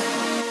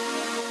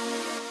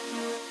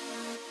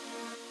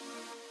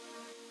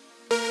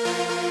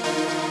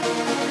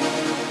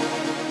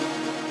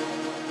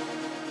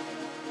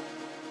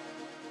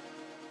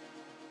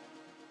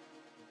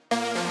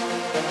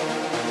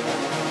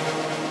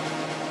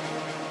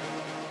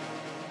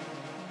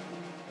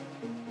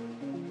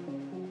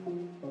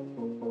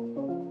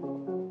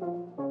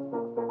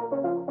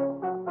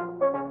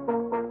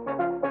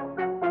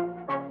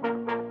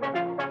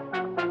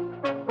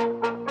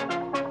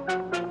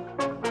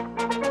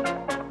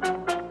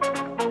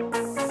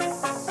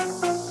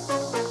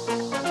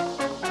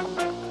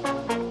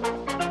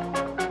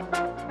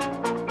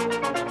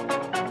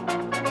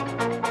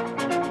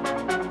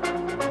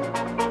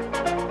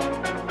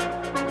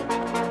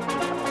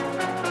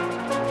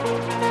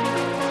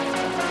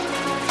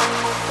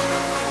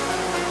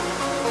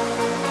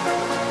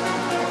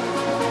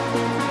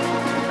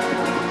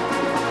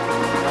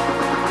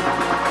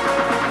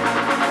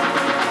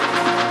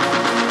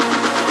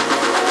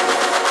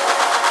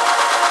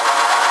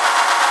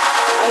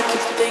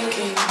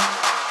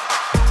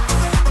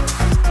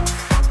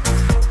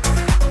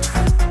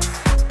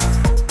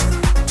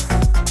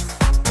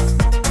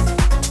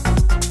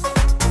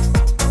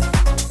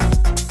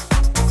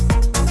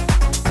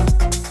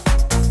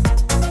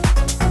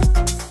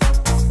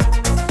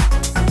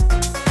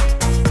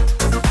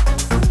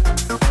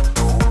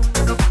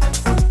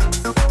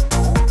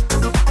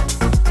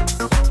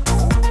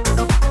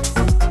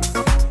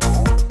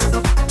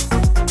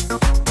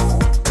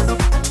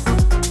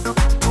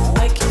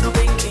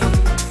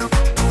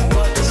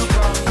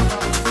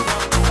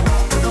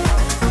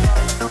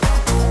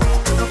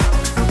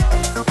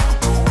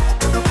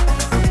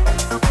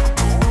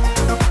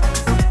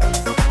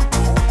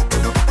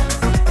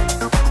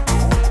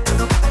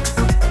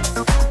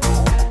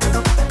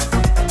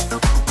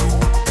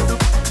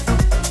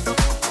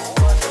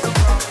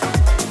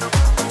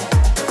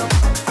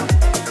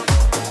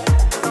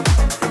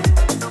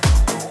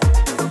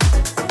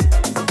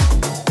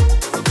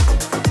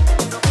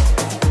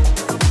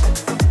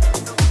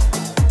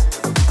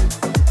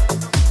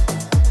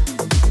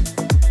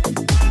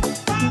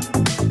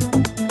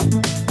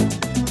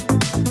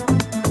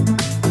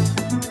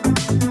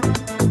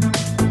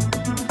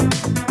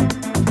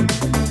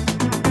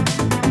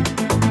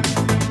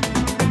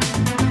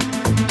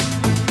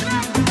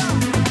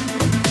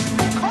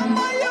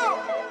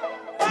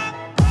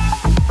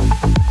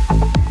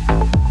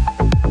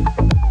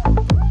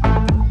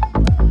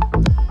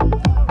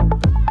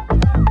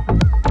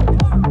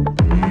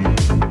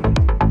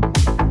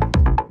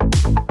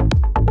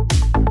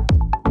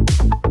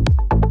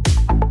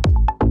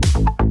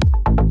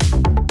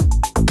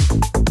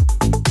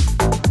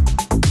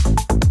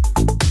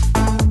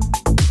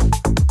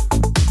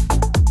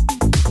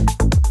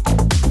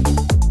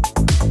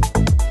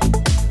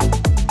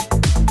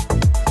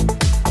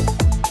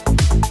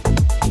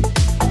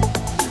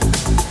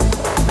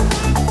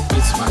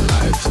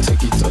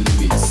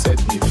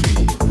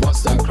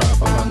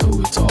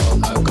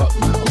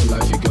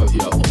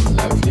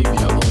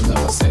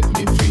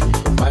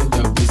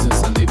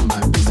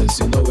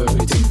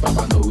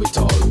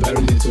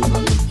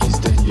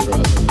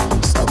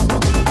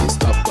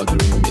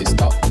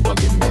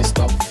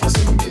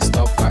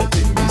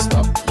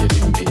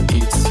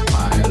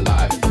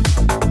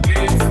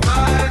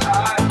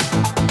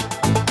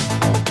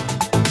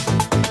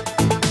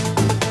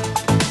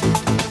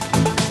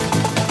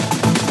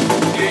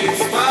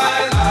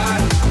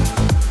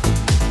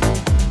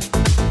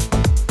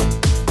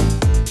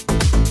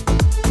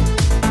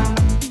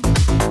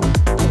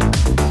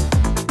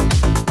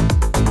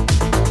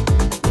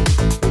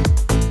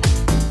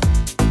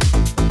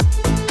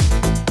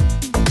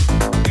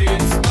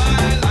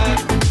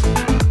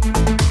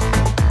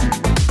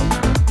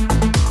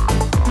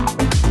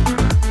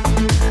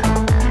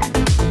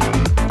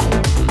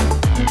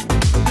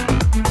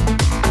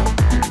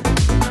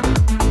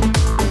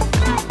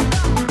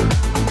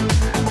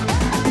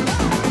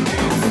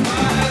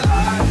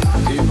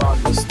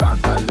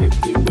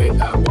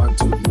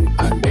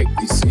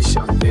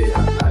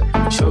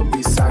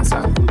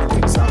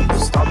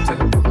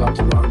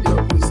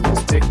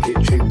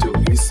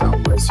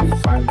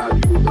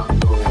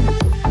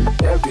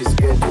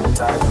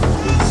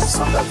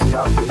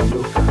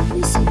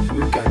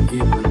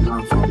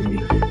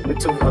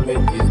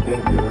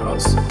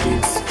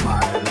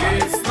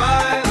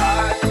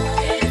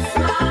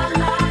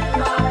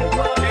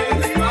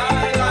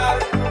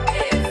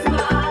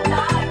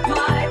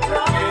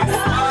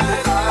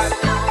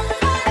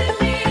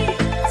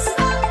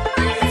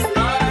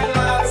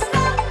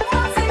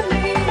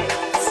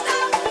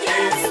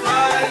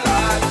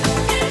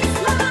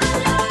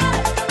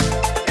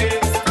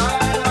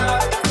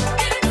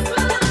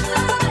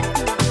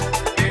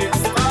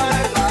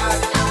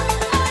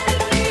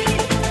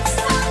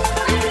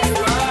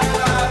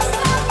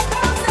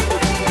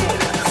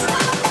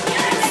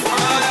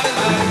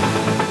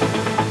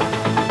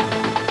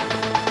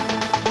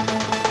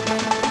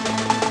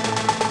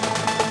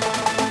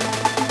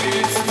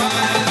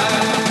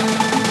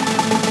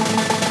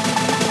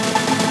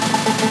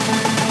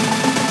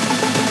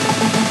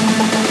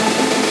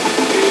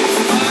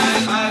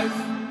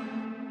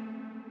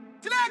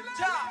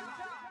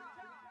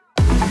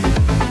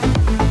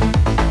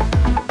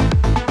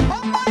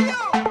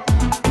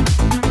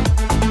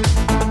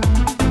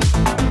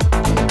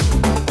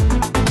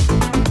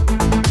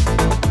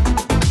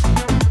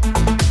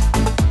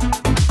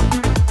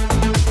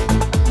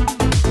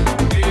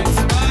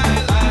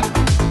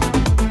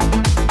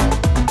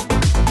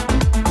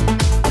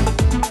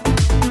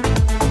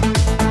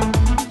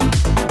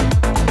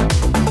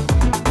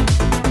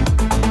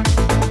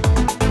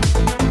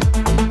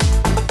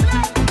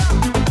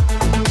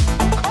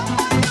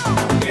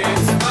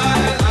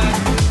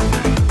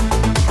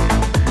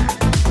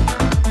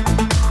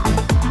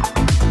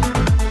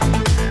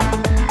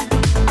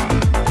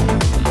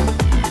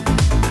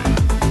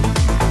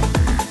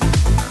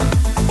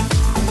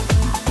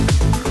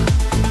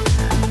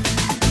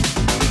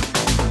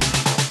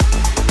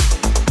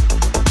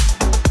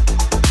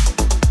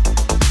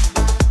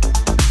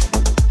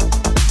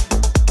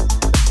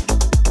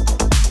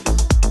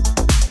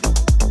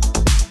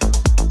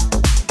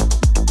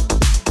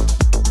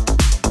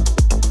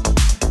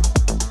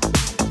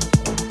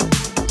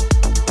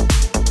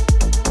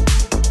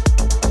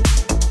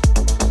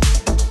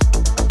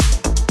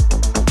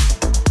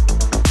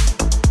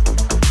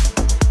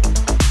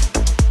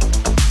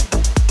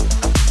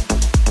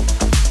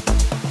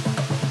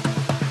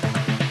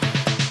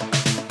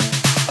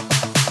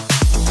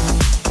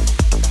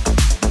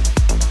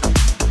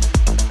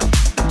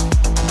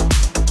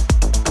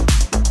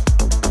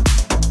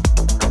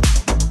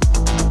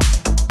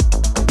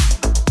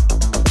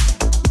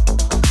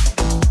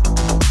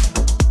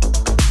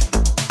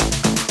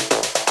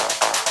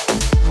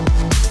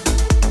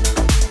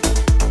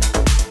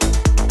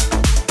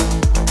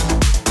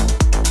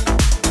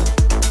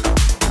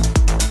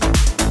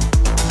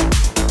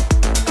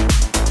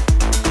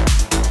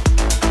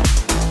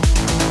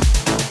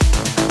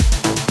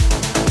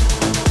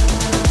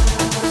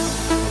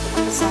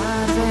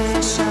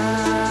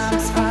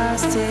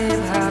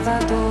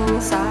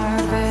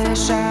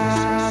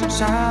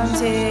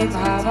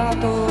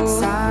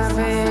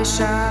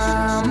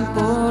 Sarvesham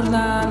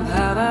Purnam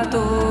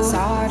Bhavatu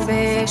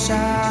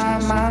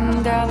Sarvesham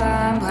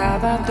Mangalam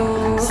Bhavatu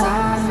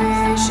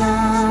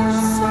Sarvesham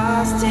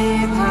Swasti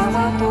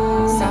Bhavatu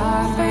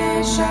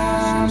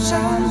Sarvesham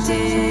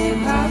Chanti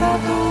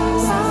Bhavatu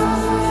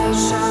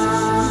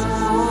Sarvesham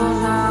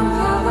Purnam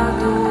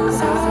Bhavatu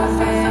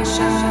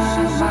Sarvesham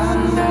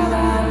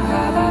Mangalam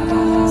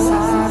Bhavatu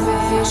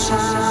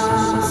Sarvesham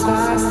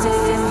Swasti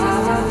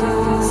Bhavatu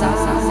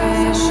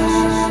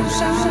Sarvesham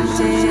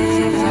Chanti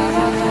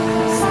Bhavatu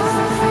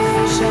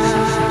Sarvesham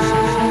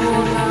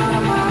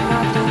Purnam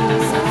Bhavatu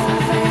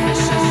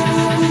Sarvesham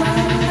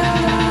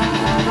Mangalam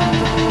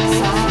Bhavatu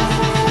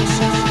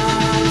Sarvesham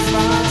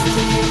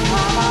Swasti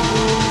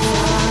Bhavatu